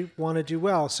really want to do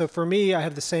well. So for me, I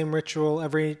have the same ritual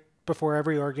before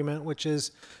every argument, which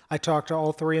is I talk to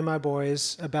all 3 of my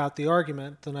boys about the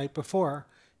argument the night before.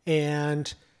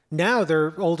 And now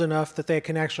they're old enough that they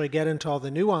can actually get into all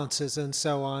the nuances and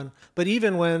so on. But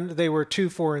even when they were 2,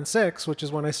 4, and 6, which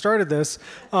is when I started this,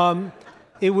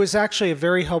 it was actually a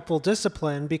very helpful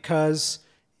discipline, because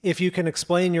if you can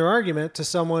explain your argument to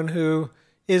someone who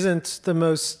isn't the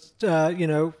most,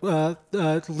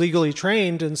 legally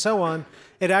trained and so on,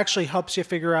 it actually helps you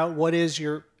figure out what is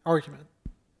your argument.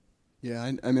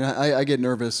 Yeah, I mean, I get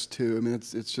nervous too. I mean,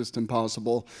 it's just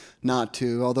impossible not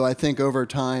to. Although I think over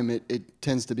time it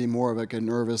tends to be more of like a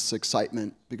nervous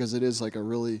excitement, because it is like a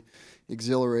really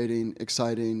exhilarating,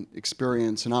 exciting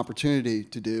experience and opportunity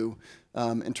to do.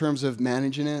 In terms of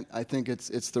managing it, I think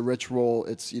it's the ritual.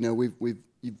 It's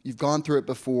you've gone through it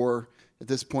before. At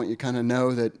this point, you kind of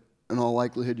know that in all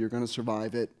likelihood you're going to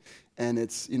survive it. And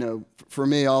it's for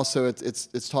me also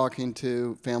it's talking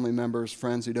to family members,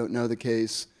 friends who don't know the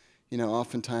case.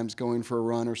 Oftentimes going for a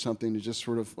run or something to just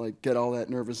sort of like get all that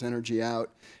nervous energy out.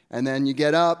 And then you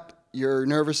get up, you're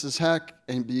nervous as heck,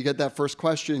 and you get that first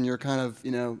question, you're kind of,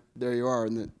 there you are,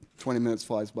 and the 20 minutes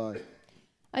flies by.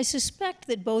 I suspect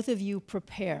that both of you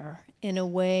prepare in a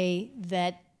way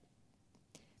that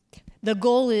the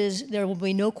goal is there will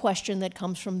be no question that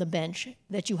comes from the bench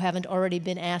that you haven't already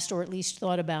been asked or at least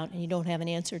thought about and you don't have an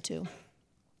answer to.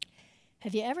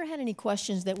 Have you ever had any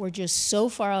questions that were just so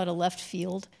far out of left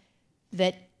field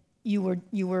that you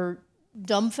were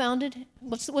dumbfounded?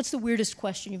 What's the weirdest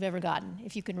question you've ever gotten,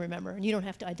 if you can remember? And you don't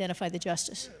have to identify the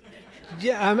justice.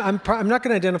 Yeah, I'm not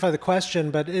going to identify the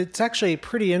question, but it's actually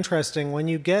pretty interesting. When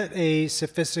you get a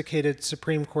sophisticated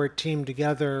Supreme Court team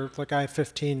together, like I have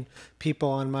 15 people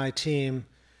on my team,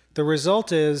 the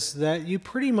result is that you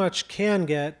pretty much can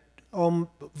get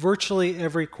virtually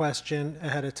every question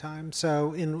ahead of time,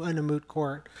 so in a moot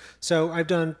court. So I've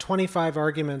done 25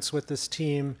 arguments with this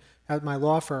team at my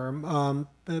law firm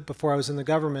before I was in the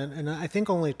government, and I think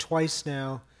only twice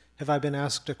now have I been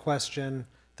asked a question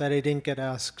that I didn't get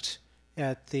asked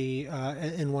at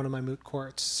in one of my moot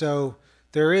courts. So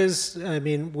there is, I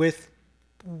mean,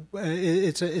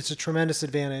 it's a tremendous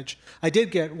advantage. I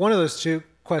did get one of those two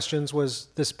questions was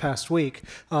this past week.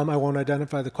 I won't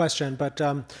identify the question, but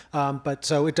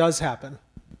so it does happen.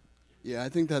 Yeah, I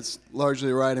think that's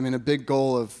largely right. I mean, a big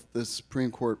goal of the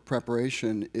Supreme Court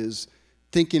preparation is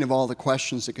thinking of all the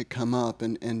questions that could come up,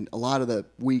 and a lot of the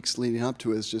weeks leading up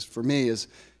to it is just, for me, is,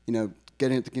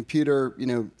 getting at the computer,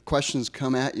 questions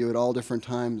come at you at all different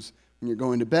times. When you're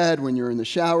going to bed, when you're in the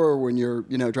shower, when you're,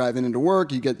 driving into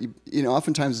work,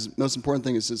 oftentimes the most important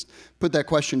thing is just put that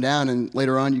question down, and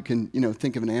later on you can,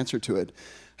 think of an answer to it.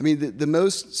 I mean, the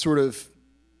most sort of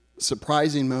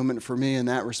surprising moment for me in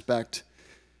that respect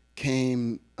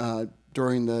came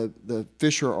during the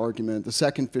Fisher argument, the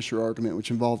second Fisher argument, which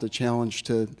involved a challenge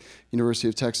to University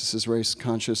of Texas's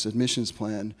race-conscious admissions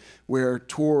plan, where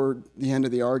toward the end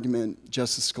of the argument,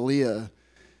 Justice Scalia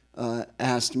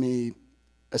asked me,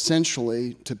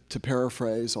 essentially, to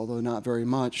paraphrase, although not very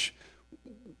much,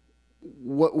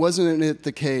 wasn't it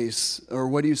the case, or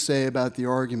what do you say about the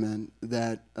argument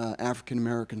that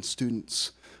African-American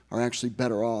students are actually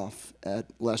better off at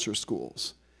lesser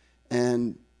schools?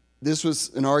 And this was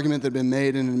an argument that had been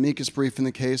made in an amicus brief in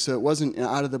the case, so it wasn't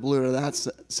out of the blue in that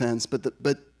sense. But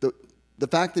the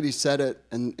fact that he said it,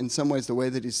 and in some ways the way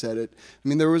that he said it, I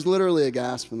mean, there was literally a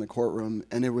gasp in the courtroom,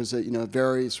 and it was a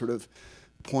very sort of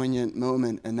poignant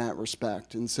moment in that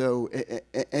respect. And so,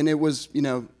 and it was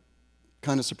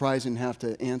kind of surprising to have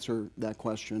to answer that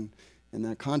question in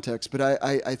that context. But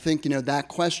I think that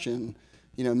question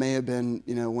may have been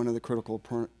one of the critical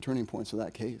turning points of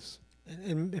that case.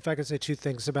 And if I could say two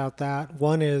things about that.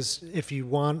 One is, if you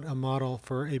want a model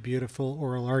for a beautiful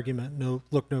oral argument,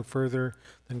 look no further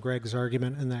than Greg's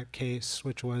argument in that case,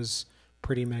 which was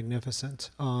pretty magnificent.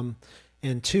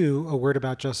 And two, a word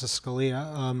about Justice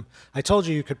Scalia. I told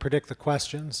you could predict the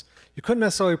questions. You couldn't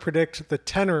necessarily predict the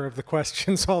tenor of the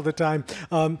questions all the time.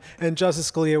 And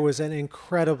Justice Scalia was an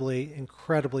incredibly,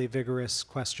 incredibly vigorous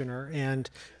questioner. And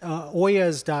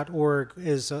oyas.org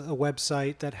is a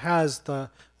website that has the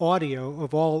audio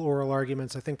of all oral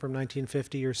arguments, I think from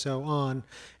 1950 or so on.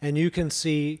 And you can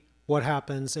see what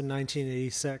happens in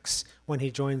 1986 when he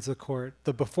joins the court.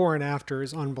 The before and after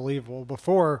is unbelievable.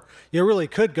 Before, you really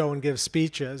could go and give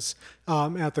speeches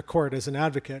at the court as an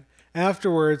advocate.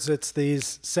 Afterwards, it's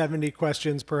these 70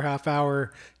 questions per half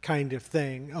hour kind of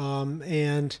thing.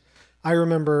 And I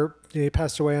remember he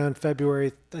passed away on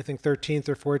February, I think, 13th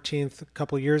or 14th, a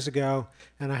couple years ago,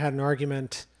 and I had an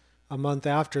argument a month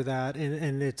after that,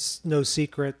 and it's no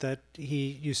secret that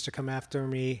he used to come after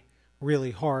me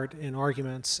really hard in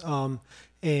arguments,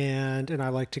 and I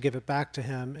like to give it back to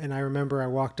him. And I remember I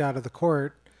walked out of the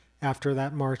court after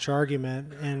that March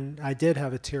argument, and I did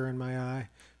have a tear in my eye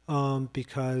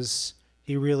because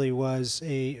he really was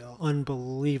a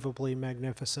unbelievably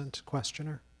magnificent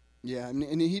questioner. Yeah,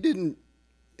 and he didn't.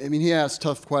 I mean, he asked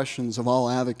tough questions of all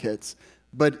advocates,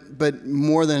 but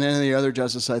more than any other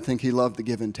justice, I think he loved the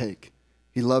give and take.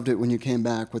 He loved it when you came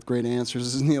back with great answers.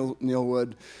 This is Neal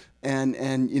Wood.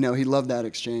 And he loved that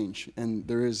exchange. And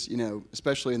there is,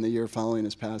 especially in the year following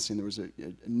his passing, there was a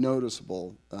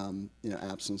noticeable,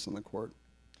 absence in the court.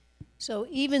 So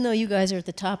even though you guys are at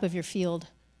the top of your field,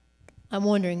 I'm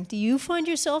wondering, do you find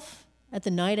yourself at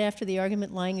the night after the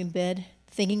argument lying in bed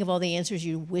thinking of all the answers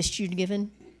you wished you'd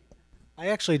given? I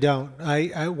actually don't.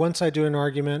 I once I do an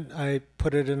argument, I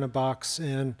put it in a box,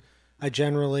 and I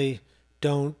generally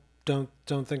don't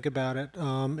think about it.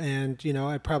 And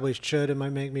I probably should. It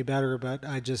might make me better, but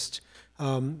I just,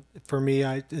 for me,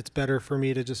 it's better for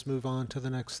me to just move on to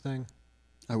the next thing.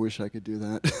 I wish I could do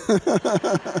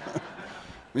that.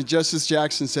 I mean, Justice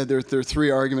Jackson said there are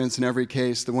three arguments in every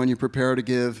case: the one you prepare to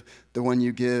give, the one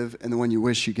you give, and the one you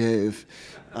wish you gave.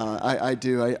 I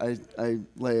do. I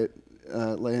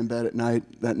lay in bed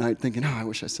that night thinking, I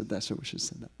wish I said that, so I wish I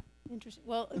said that. Interesting.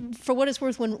 Well, for what it's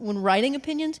worth, when writing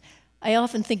opinions, I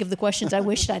often think of the questions I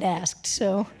wished I'd asked.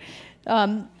 So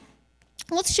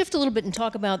let's shift a little bit and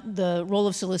talk about the role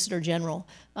of Solicitor General.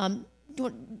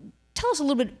 tell us a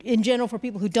little bit in general for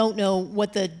people who don't know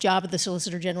what the job of the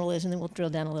Solicitor General is, and then we'll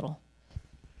drill down a little.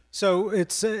 So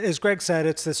it's, as Greg said,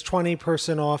 it's this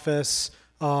 20-person office,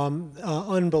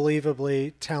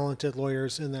 unbelievably talented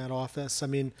lawyers in that office. I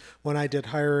mean, when I did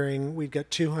hiring, we'd get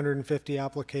 250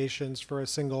 applications for a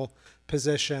single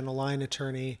position, a line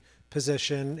attorney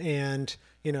position, and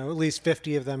at least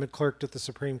 50 of them had clerked at the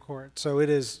Supreme Court. So it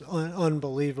is an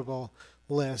unbelievable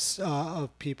list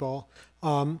of people.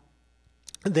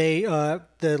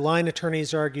 The line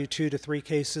attorneys argue 2 to 3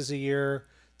 cases a year.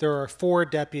 There are 4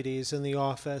 deputies in the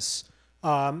office.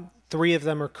 3 of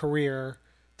them are career.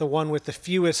 The one with the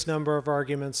fewest number of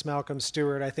arguments, Malcolm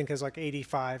Stewart, I think has like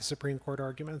 85 Supreme Court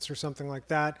arguments or something like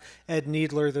that. Ed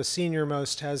Needler, the senior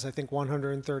most, has I think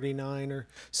 139 or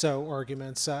so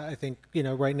arguments. I think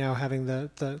right now having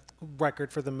the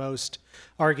record for the most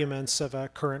arguments of a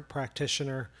current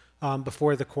practitioner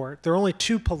before the court. There are only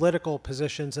 2 political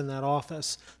positions in that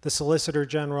office, the Solicitor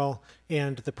General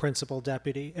and the Principal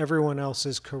Deputy. Everyone else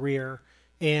is career.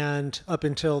 And up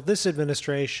until this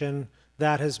administration,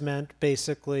 that has meant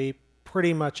basically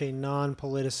pretty much a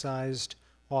non-politicized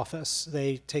office.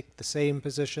 They take the same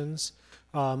positions.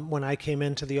 When I came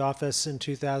into the office in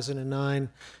 2009,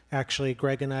 actually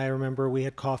Greg and I remember we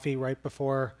had coffee right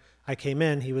before I came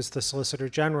in. He was the Solicitor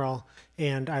General,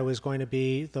 and I was going to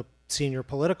be the senior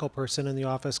political person in the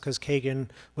office because Kagan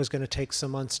was going to take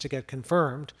some months to get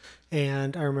confirmed.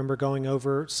 And I remember going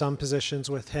over some positions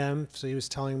with him. So he was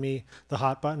telling me the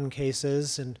hot button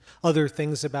cases and other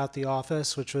things about the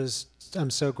office, which was, I'm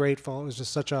so grateful. It was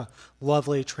just such a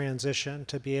lovely transition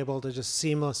to be able to just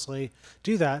seamlessly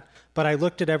do that. But I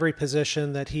looked at every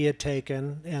position that he had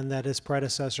taken and that his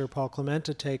predecessor, Paul Clement,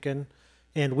 had taken,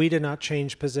 and we did not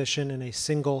change position in a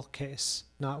single case,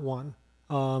 not one.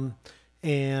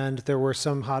 And there were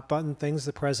some hot button things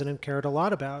the president cared a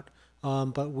lot about,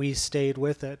 but we stayed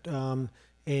with it.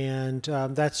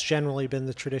 That's generally been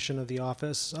the tradition of the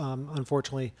office.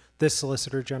 Unfortunately, this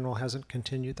Solicitor General hasn't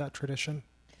continued that tradition.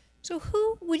 So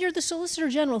when you're the Solicitor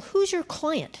General, who's your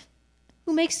client?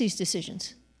 Who makes these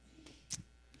decisions?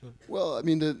 Well, I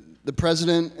mean, the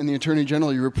president and the attorney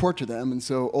general, you report to them, and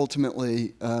so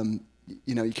ultimately,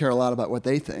 you care a lot about what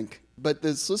they think. But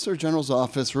the Solicitor General's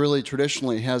office really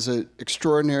traditionally has an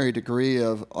extraordinary degree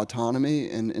of autonomy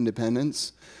and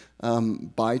independence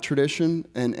by tradition,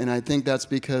 and I think that's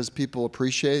because people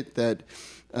appreciate that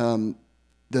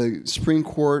the Supreme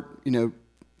Court,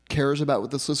 cares about what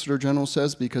the Solicitor General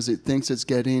says because it thinks it's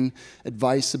getting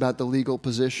advice about the legal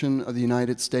position of the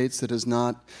United States that is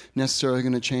not necessarily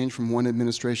going to change from one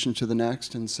administration to the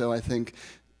next. And so I think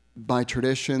by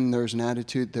tradition, there's an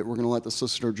attitude that we're going to let the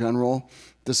Solicitor General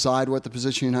decide what the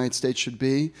position of the United States should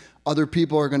be. Other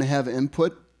people are going to have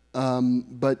input,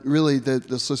 but really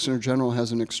the Solicitor General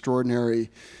has an extraordinary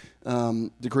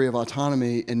degree of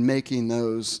autonomy in making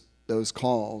those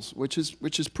calls, which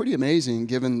is pretty amazing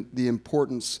given the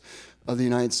importance of the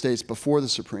United States before the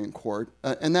Supreme Court.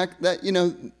 And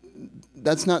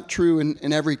that's not true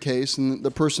in every case, and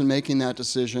the person making that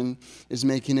decision is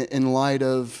making it in light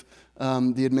of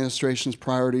the administration's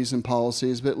priorities and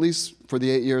policies. But at least for the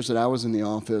 8 years that I was in the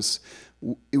office,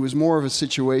 it was more of a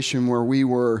situation where we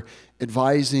were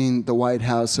advising the White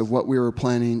House of what we were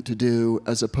planning to do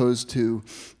as opposed to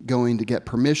going to get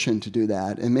permission to do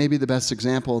that. And maybe the best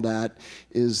example of that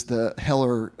is the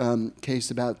Heller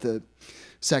case about the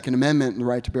Second Amendment and the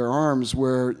right to bear arms,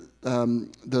 where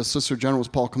the Solicitor General was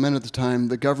Paul Clement at the time.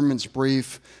 The government's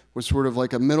brief was sort of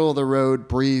like a middle-of-the-road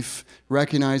brief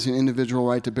recognizing individual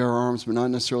right to bear arms but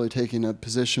not necessarily taking a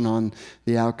position on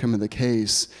the outcome of the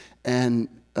case. And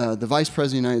the Vice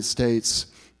President of the United States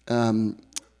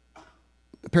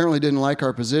apparently didn't like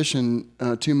our position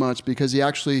too much because he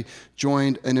actually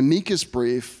joined an amicus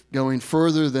brief going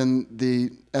further than the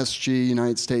SG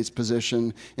United States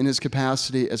position in his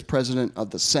capacity as President of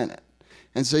the Senate.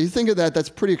 And so you think of that, that's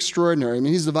pretty extraordinary. I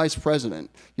mean, he's the Vice President.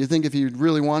 You think if he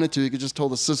really wanted to, he could just tell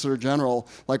the Solicitor General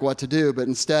what to do, but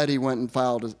instead he went and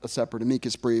filed a separate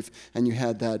amicus brief, and you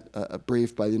had that a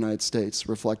brief by the United States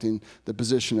reflecting the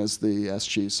position as the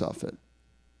SG saw fit.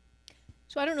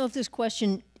 So I don't know if this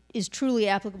question is truly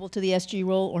applicable to the SG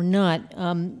role or not.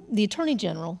 The Attorney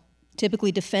General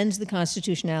typically defends the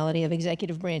constitutionality of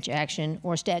executive branch action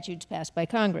or statutes passed by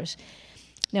Congress.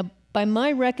 Now, by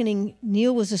my reckoning,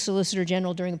 Neal was the Solicitor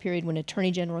General during a period when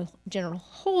Attorney General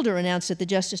Holder announced that the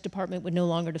Justice Department would no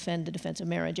longer defend the Defense of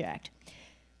Marriage Act.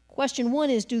 Question one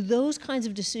is, do those kinds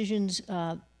of decisions,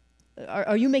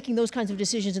 are you making those kinds of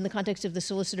decisions in the context of the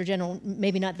Solicitor General,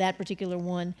 maybe not that particular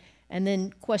one? And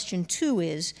then question two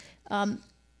is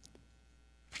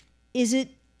it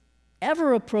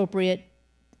ever appropriate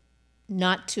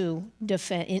not to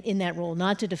defend, in that role,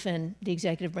 not to defend the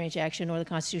executive branch action or the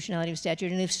constitutionality of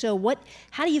statute? And if so,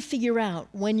 how do you figure out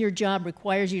when your job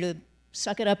requires you to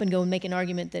suck it up and go and make an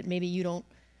argument that maybe you don't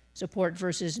support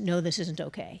versus, no, this isn't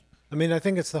okay? I mean, I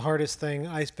think it's the hardest thing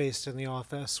I faced in the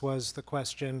office was the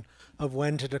question of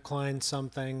when to decline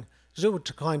something, to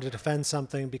decline to defend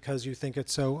something because you think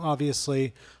it's so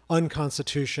obviously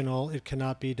unconstitutional, it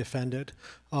cannot be defended.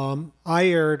 I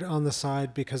erred on the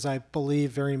side because I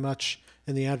believe very much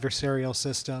in the adversarial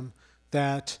system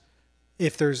that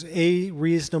if there's a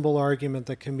reasonable argument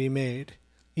that can be made,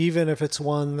 even if it's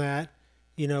one that,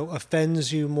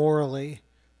 offends you morally,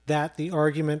 that the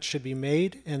argument should be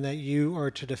made and that you are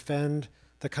to defend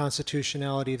the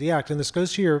constitutionality of the act. And this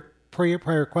goes to your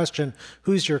prior question,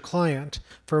 who's your client?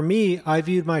 For me, I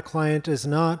viewed my client as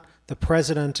not the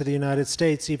President of the United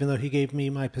States, even though he gave me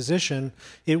my position.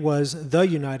 It was the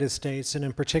United States, and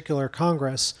in particular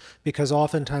Congress, because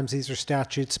oftentimes these are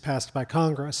statutes passed by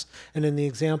Congress. And in the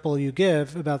example you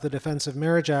give about the Defense of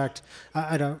Marriage Act,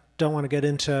 I don't want to get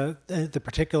into the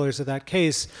particulars of that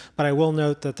case, but I will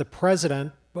note that the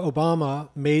President, Obama,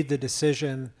 made the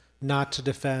decision not to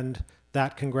defend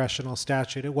that congressional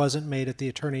statute. It wasn't made at the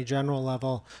Attorney General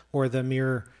level or the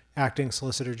mere acting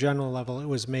Solicitor General level. It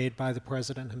was made by the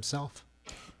President himself.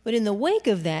 But in the wake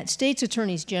of that, states'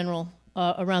 attorneys general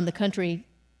around the country,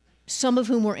 some of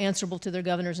whom were answerable to their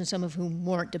governors and some of whom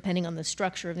weren't, depending on the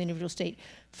structure of the individual state,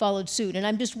 followed suit. And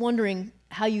I'm just wondering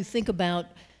how you think about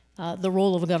the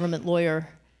role of a government lawyer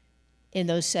in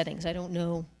those settings. I don't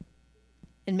know.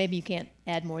 And maybe you can't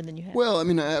add more than you have. Well, I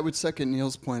mean, I would second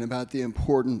Neal's point about the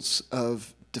importance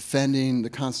of defending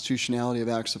the constitutionality of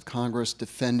acts of Congress,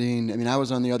 defending, I mean, I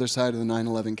was on the other side of the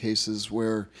 9/11 cases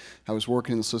where I was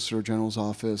working in the Solicitor General's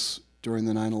office during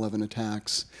the 9/11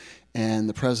 attacks, and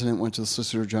the President went to the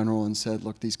Solicitor General and said,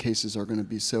 look, these cases are going to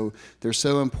be they're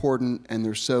so important and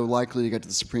they're so likely to get to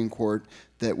the Supreme Court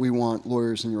that we want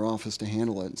lawyers in your office to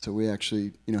handle it. So we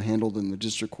actually, handled in the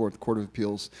District Court, the Court of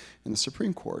Appeals, and the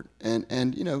Supreme Court. And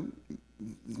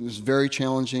it was very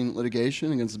challenging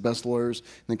litigation against the best lawyers in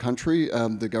the country.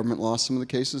 The government lost some of the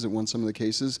cases, it won some of the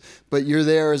cases. But you're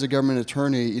there as a government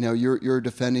attorney, you're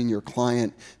defending your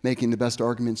client, making the best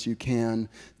arguments you can,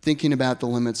 thinking about the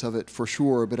limits of it for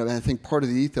sure. But I think part of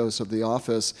the ethos of the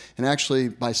office, and actually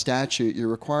by statute, you're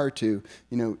required to,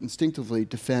 instinctively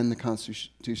defend the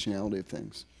constitutionality of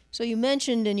things. So you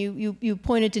mentioned, and you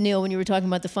pointed to Neal when you were talking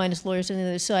about the finest lawyers on the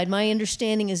other side. My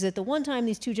understanding is that the one time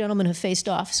these two gentlemen have faced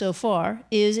off so far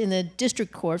is in the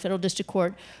district court, federal district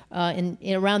court, in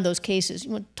around those cases.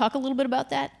 You want to talk a little bit about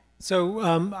that? So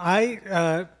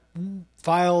I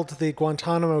filed the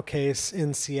Guantanamo case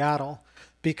in Seattle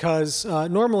because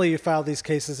normally you file these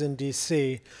cases in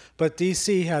D.C., but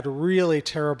D.C. had really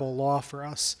terrible law for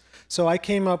us. So I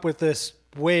came up with this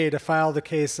way to file the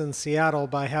case in Seattle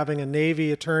by having a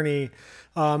Navy attorney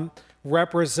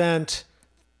represent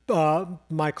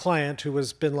my client, who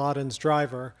was bin Laden's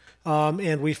driver,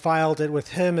 and we filed it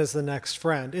with him as the next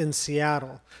friend in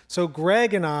Seattle. So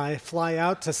Greg and I fly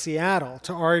out to Seattle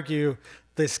to argue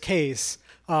this case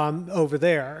over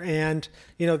there. And,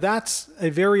 that's a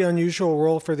very unusual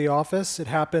role for the office. It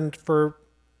happened for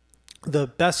the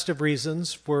best of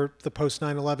reasons for the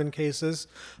post-9/11 cases.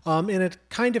 And it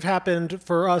kind of happened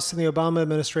for us in the Obama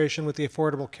administration with the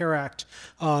Affordable Care Act,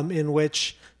 in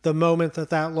which the moment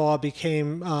that law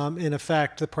became in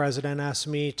effect, the president asked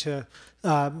me to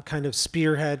kind of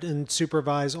spearhead and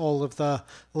supervise all of the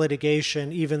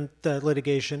litigation, even the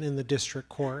litigation in the district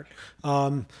court.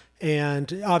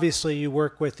 And obviously you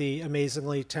work with the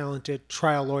amazingly talented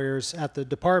trial lawyers at the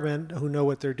department who know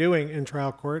what they're doing in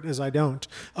trial court, as I don't.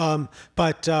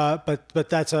 But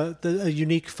that's a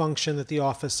unique function that the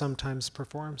office sometimes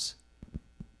performs.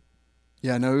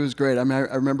 Yeah, no, it was great. I mean,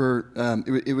 I remember I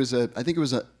think it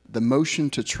was the motion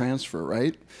to transfer,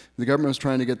 right? The government was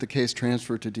trying to get the case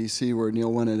transferred to D.C. where Neal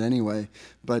won it anyway.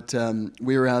 But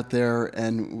we were out there,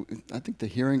 and I think the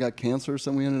hearing got canceled or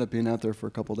something. We ended up being out there for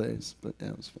a couple days, but yeah,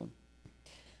 it was fun.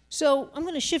 So I'm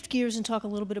going to shift gears and talk a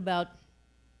little bit about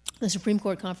the Supreme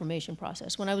Court confirmation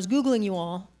process. When I was Googling you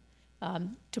all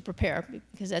to prepare,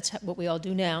 because that's what we all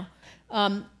do now,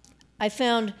 I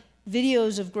found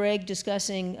videos of Greg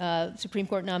discussing Supreme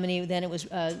Court nominee, then it was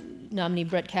nominee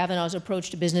Brett Kavanaugh's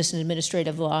approach to business and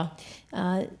administrative law.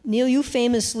 Neal, you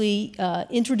famously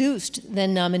introduced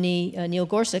then nominee Neal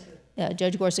Gorsuch,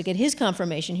 Judge Gorsuch, at his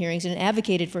confirmation hearings and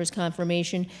advocated for his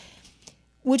confirmation,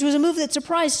 which was a move that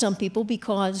surprised some people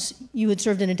because you had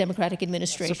served in a Democratic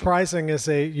administration. Surprising is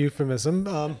a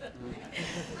euphemism.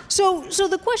 So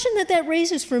the question that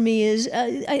raises for me is,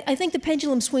 I think the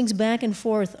pendulum swings back and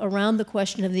forth around the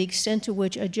question of the extent to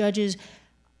which a judge's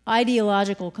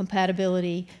ideological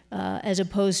compatibility as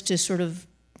opposed to sort of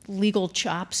legal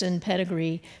chops and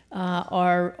pedigree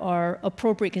are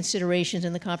appropriate considerations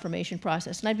in the confirmation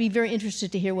process. And I'd be very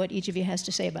interested to hear what each of you has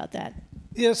to say about that.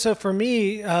 Yeah, so for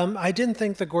me, I didn't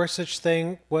think the Gorsuch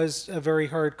thing was a very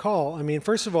hard call. I mean,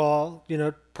 first of all, you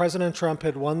know, President Trump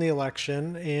had won the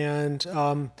election, and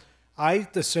I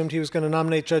assumed he was going to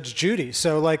nominate Judge Judy.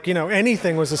 So, like, you know,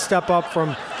 anything was a step up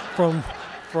from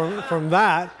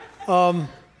that.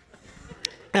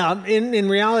 In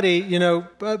reality, you know,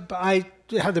 I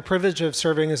had the privilege of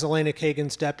serving as Elena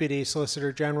Kagan's deputy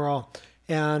Solicitor General,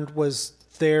 and was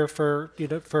there for, you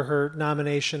know, for her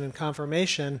nomination and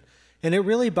confirmation. And it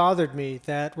really bothered me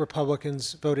that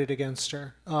Republicans voted against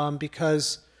her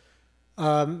because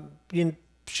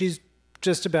she's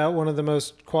just about one of the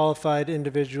most qualified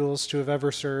individuals to have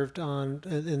ever served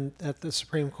at the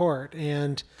Supreme Court.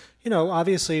 And, you know,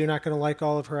 obviously you're not going to like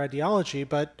all of her ideology,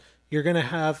 but you're going to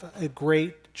have a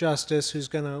great justice who's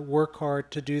going to work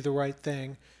hard to do the right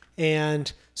thing.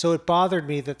 And so it bothered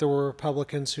me that there were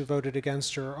Republicans who voted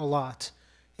against her a lot.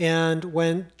 And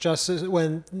when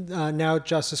now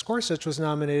Justice Gorsuch was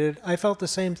nominated, I felt the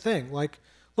same thing. Like,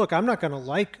 look, I'm not going to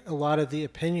like a lot of the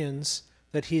opinions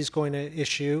that he's going to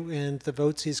issue and the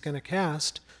votes he's going to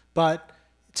cast, but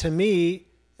to me,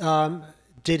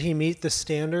 did he meet the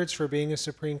standards for being a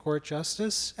Supreme Court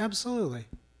justice? Absolutely.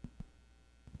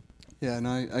 Yeah, and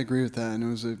I agree with that, and it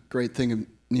was a great thing of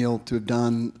Neal to have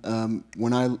done.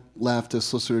 When I left as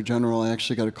Solicitor General, I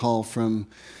actually got a call from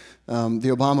the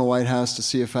Obama White House to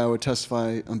see if I would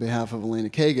testify on behalf of Elena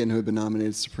Kagan, who had been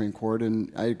nominated to the Supreme Court,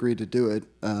 and I agreed to do it,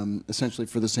 essentially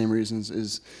for the same reasons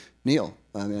as Neal.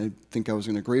 I mean, I think I was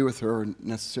going to agree with her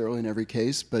necessarily in every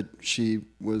case, but she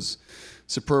was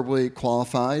superbly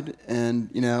qualified,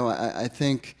 and you know, I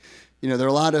think, you know,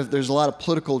 there's a lot of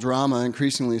political drama,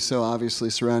 increasingly so, obviously,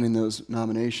 surrounding those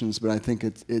nominations. But I think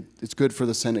it's good for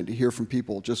the Senate to hear from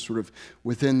people just sort of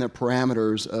within the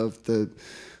parameters of the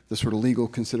sort of legal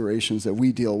considerations that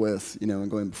we deal with, you know, and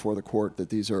going before the court, that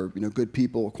these are, you know, good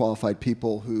people, qualified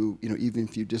people who, you know, even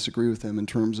if you disagree with them in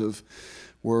terms of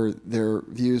where their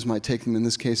views might take them in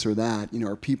this case or that, you know,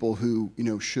 are people who, you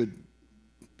know,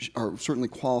 are certainly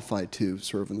qualified to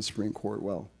serve in the Supreme Court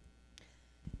well.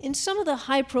 In some of the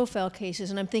high-profile cases,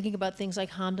 and I'm thinking about things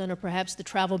like Hamdan or perhaps the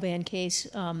travel ban case,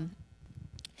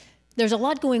 there's a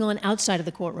lot going on outside of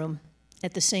the courtroom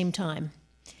at the same time.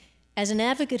 As an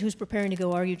advocate who's preparing to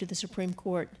go argue to the Supreme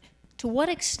Court, to what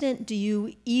extent do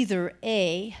you either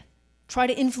A, try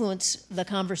to influence the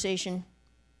conversation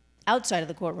outside of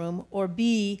the courtroom, or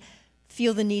B,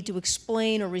 feel the need to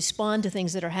explain or respond to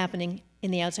things that are happening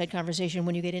in the outside conversation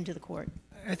when you get into the court?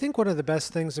 I think one of the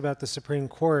best things about the Supreme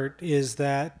Court is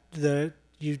that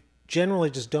you generally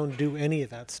just don't do any of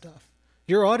that stuff.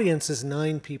 Your audience is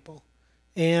 9 people,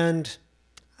 and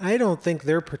I don't think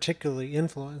they're particularly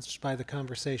influenced by the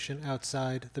conversation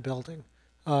outside the building.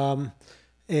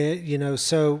 You know,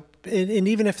 so, and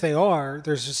even if they are,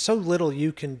 there's just so little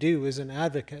you can do as an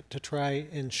advocate to try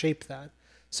and shape that.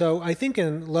 So I think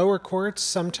in lower courts,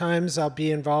 sometimes I'll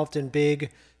be involved in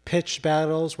big pitch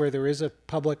battles where there is a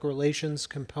public relations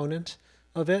component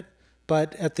of it.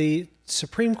 But at the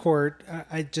Supreme Court,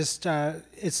 I just,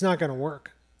 it's not going to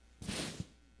work.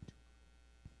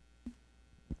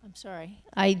 I'm sorry.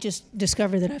 I just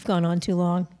discovered that I've gone on too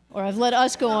long, or I've let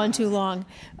us go on too long.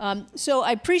 So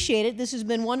I appreciate it. This has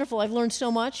been wonderful. I've learned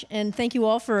so much, and thank you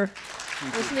all for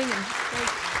listening.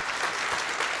 And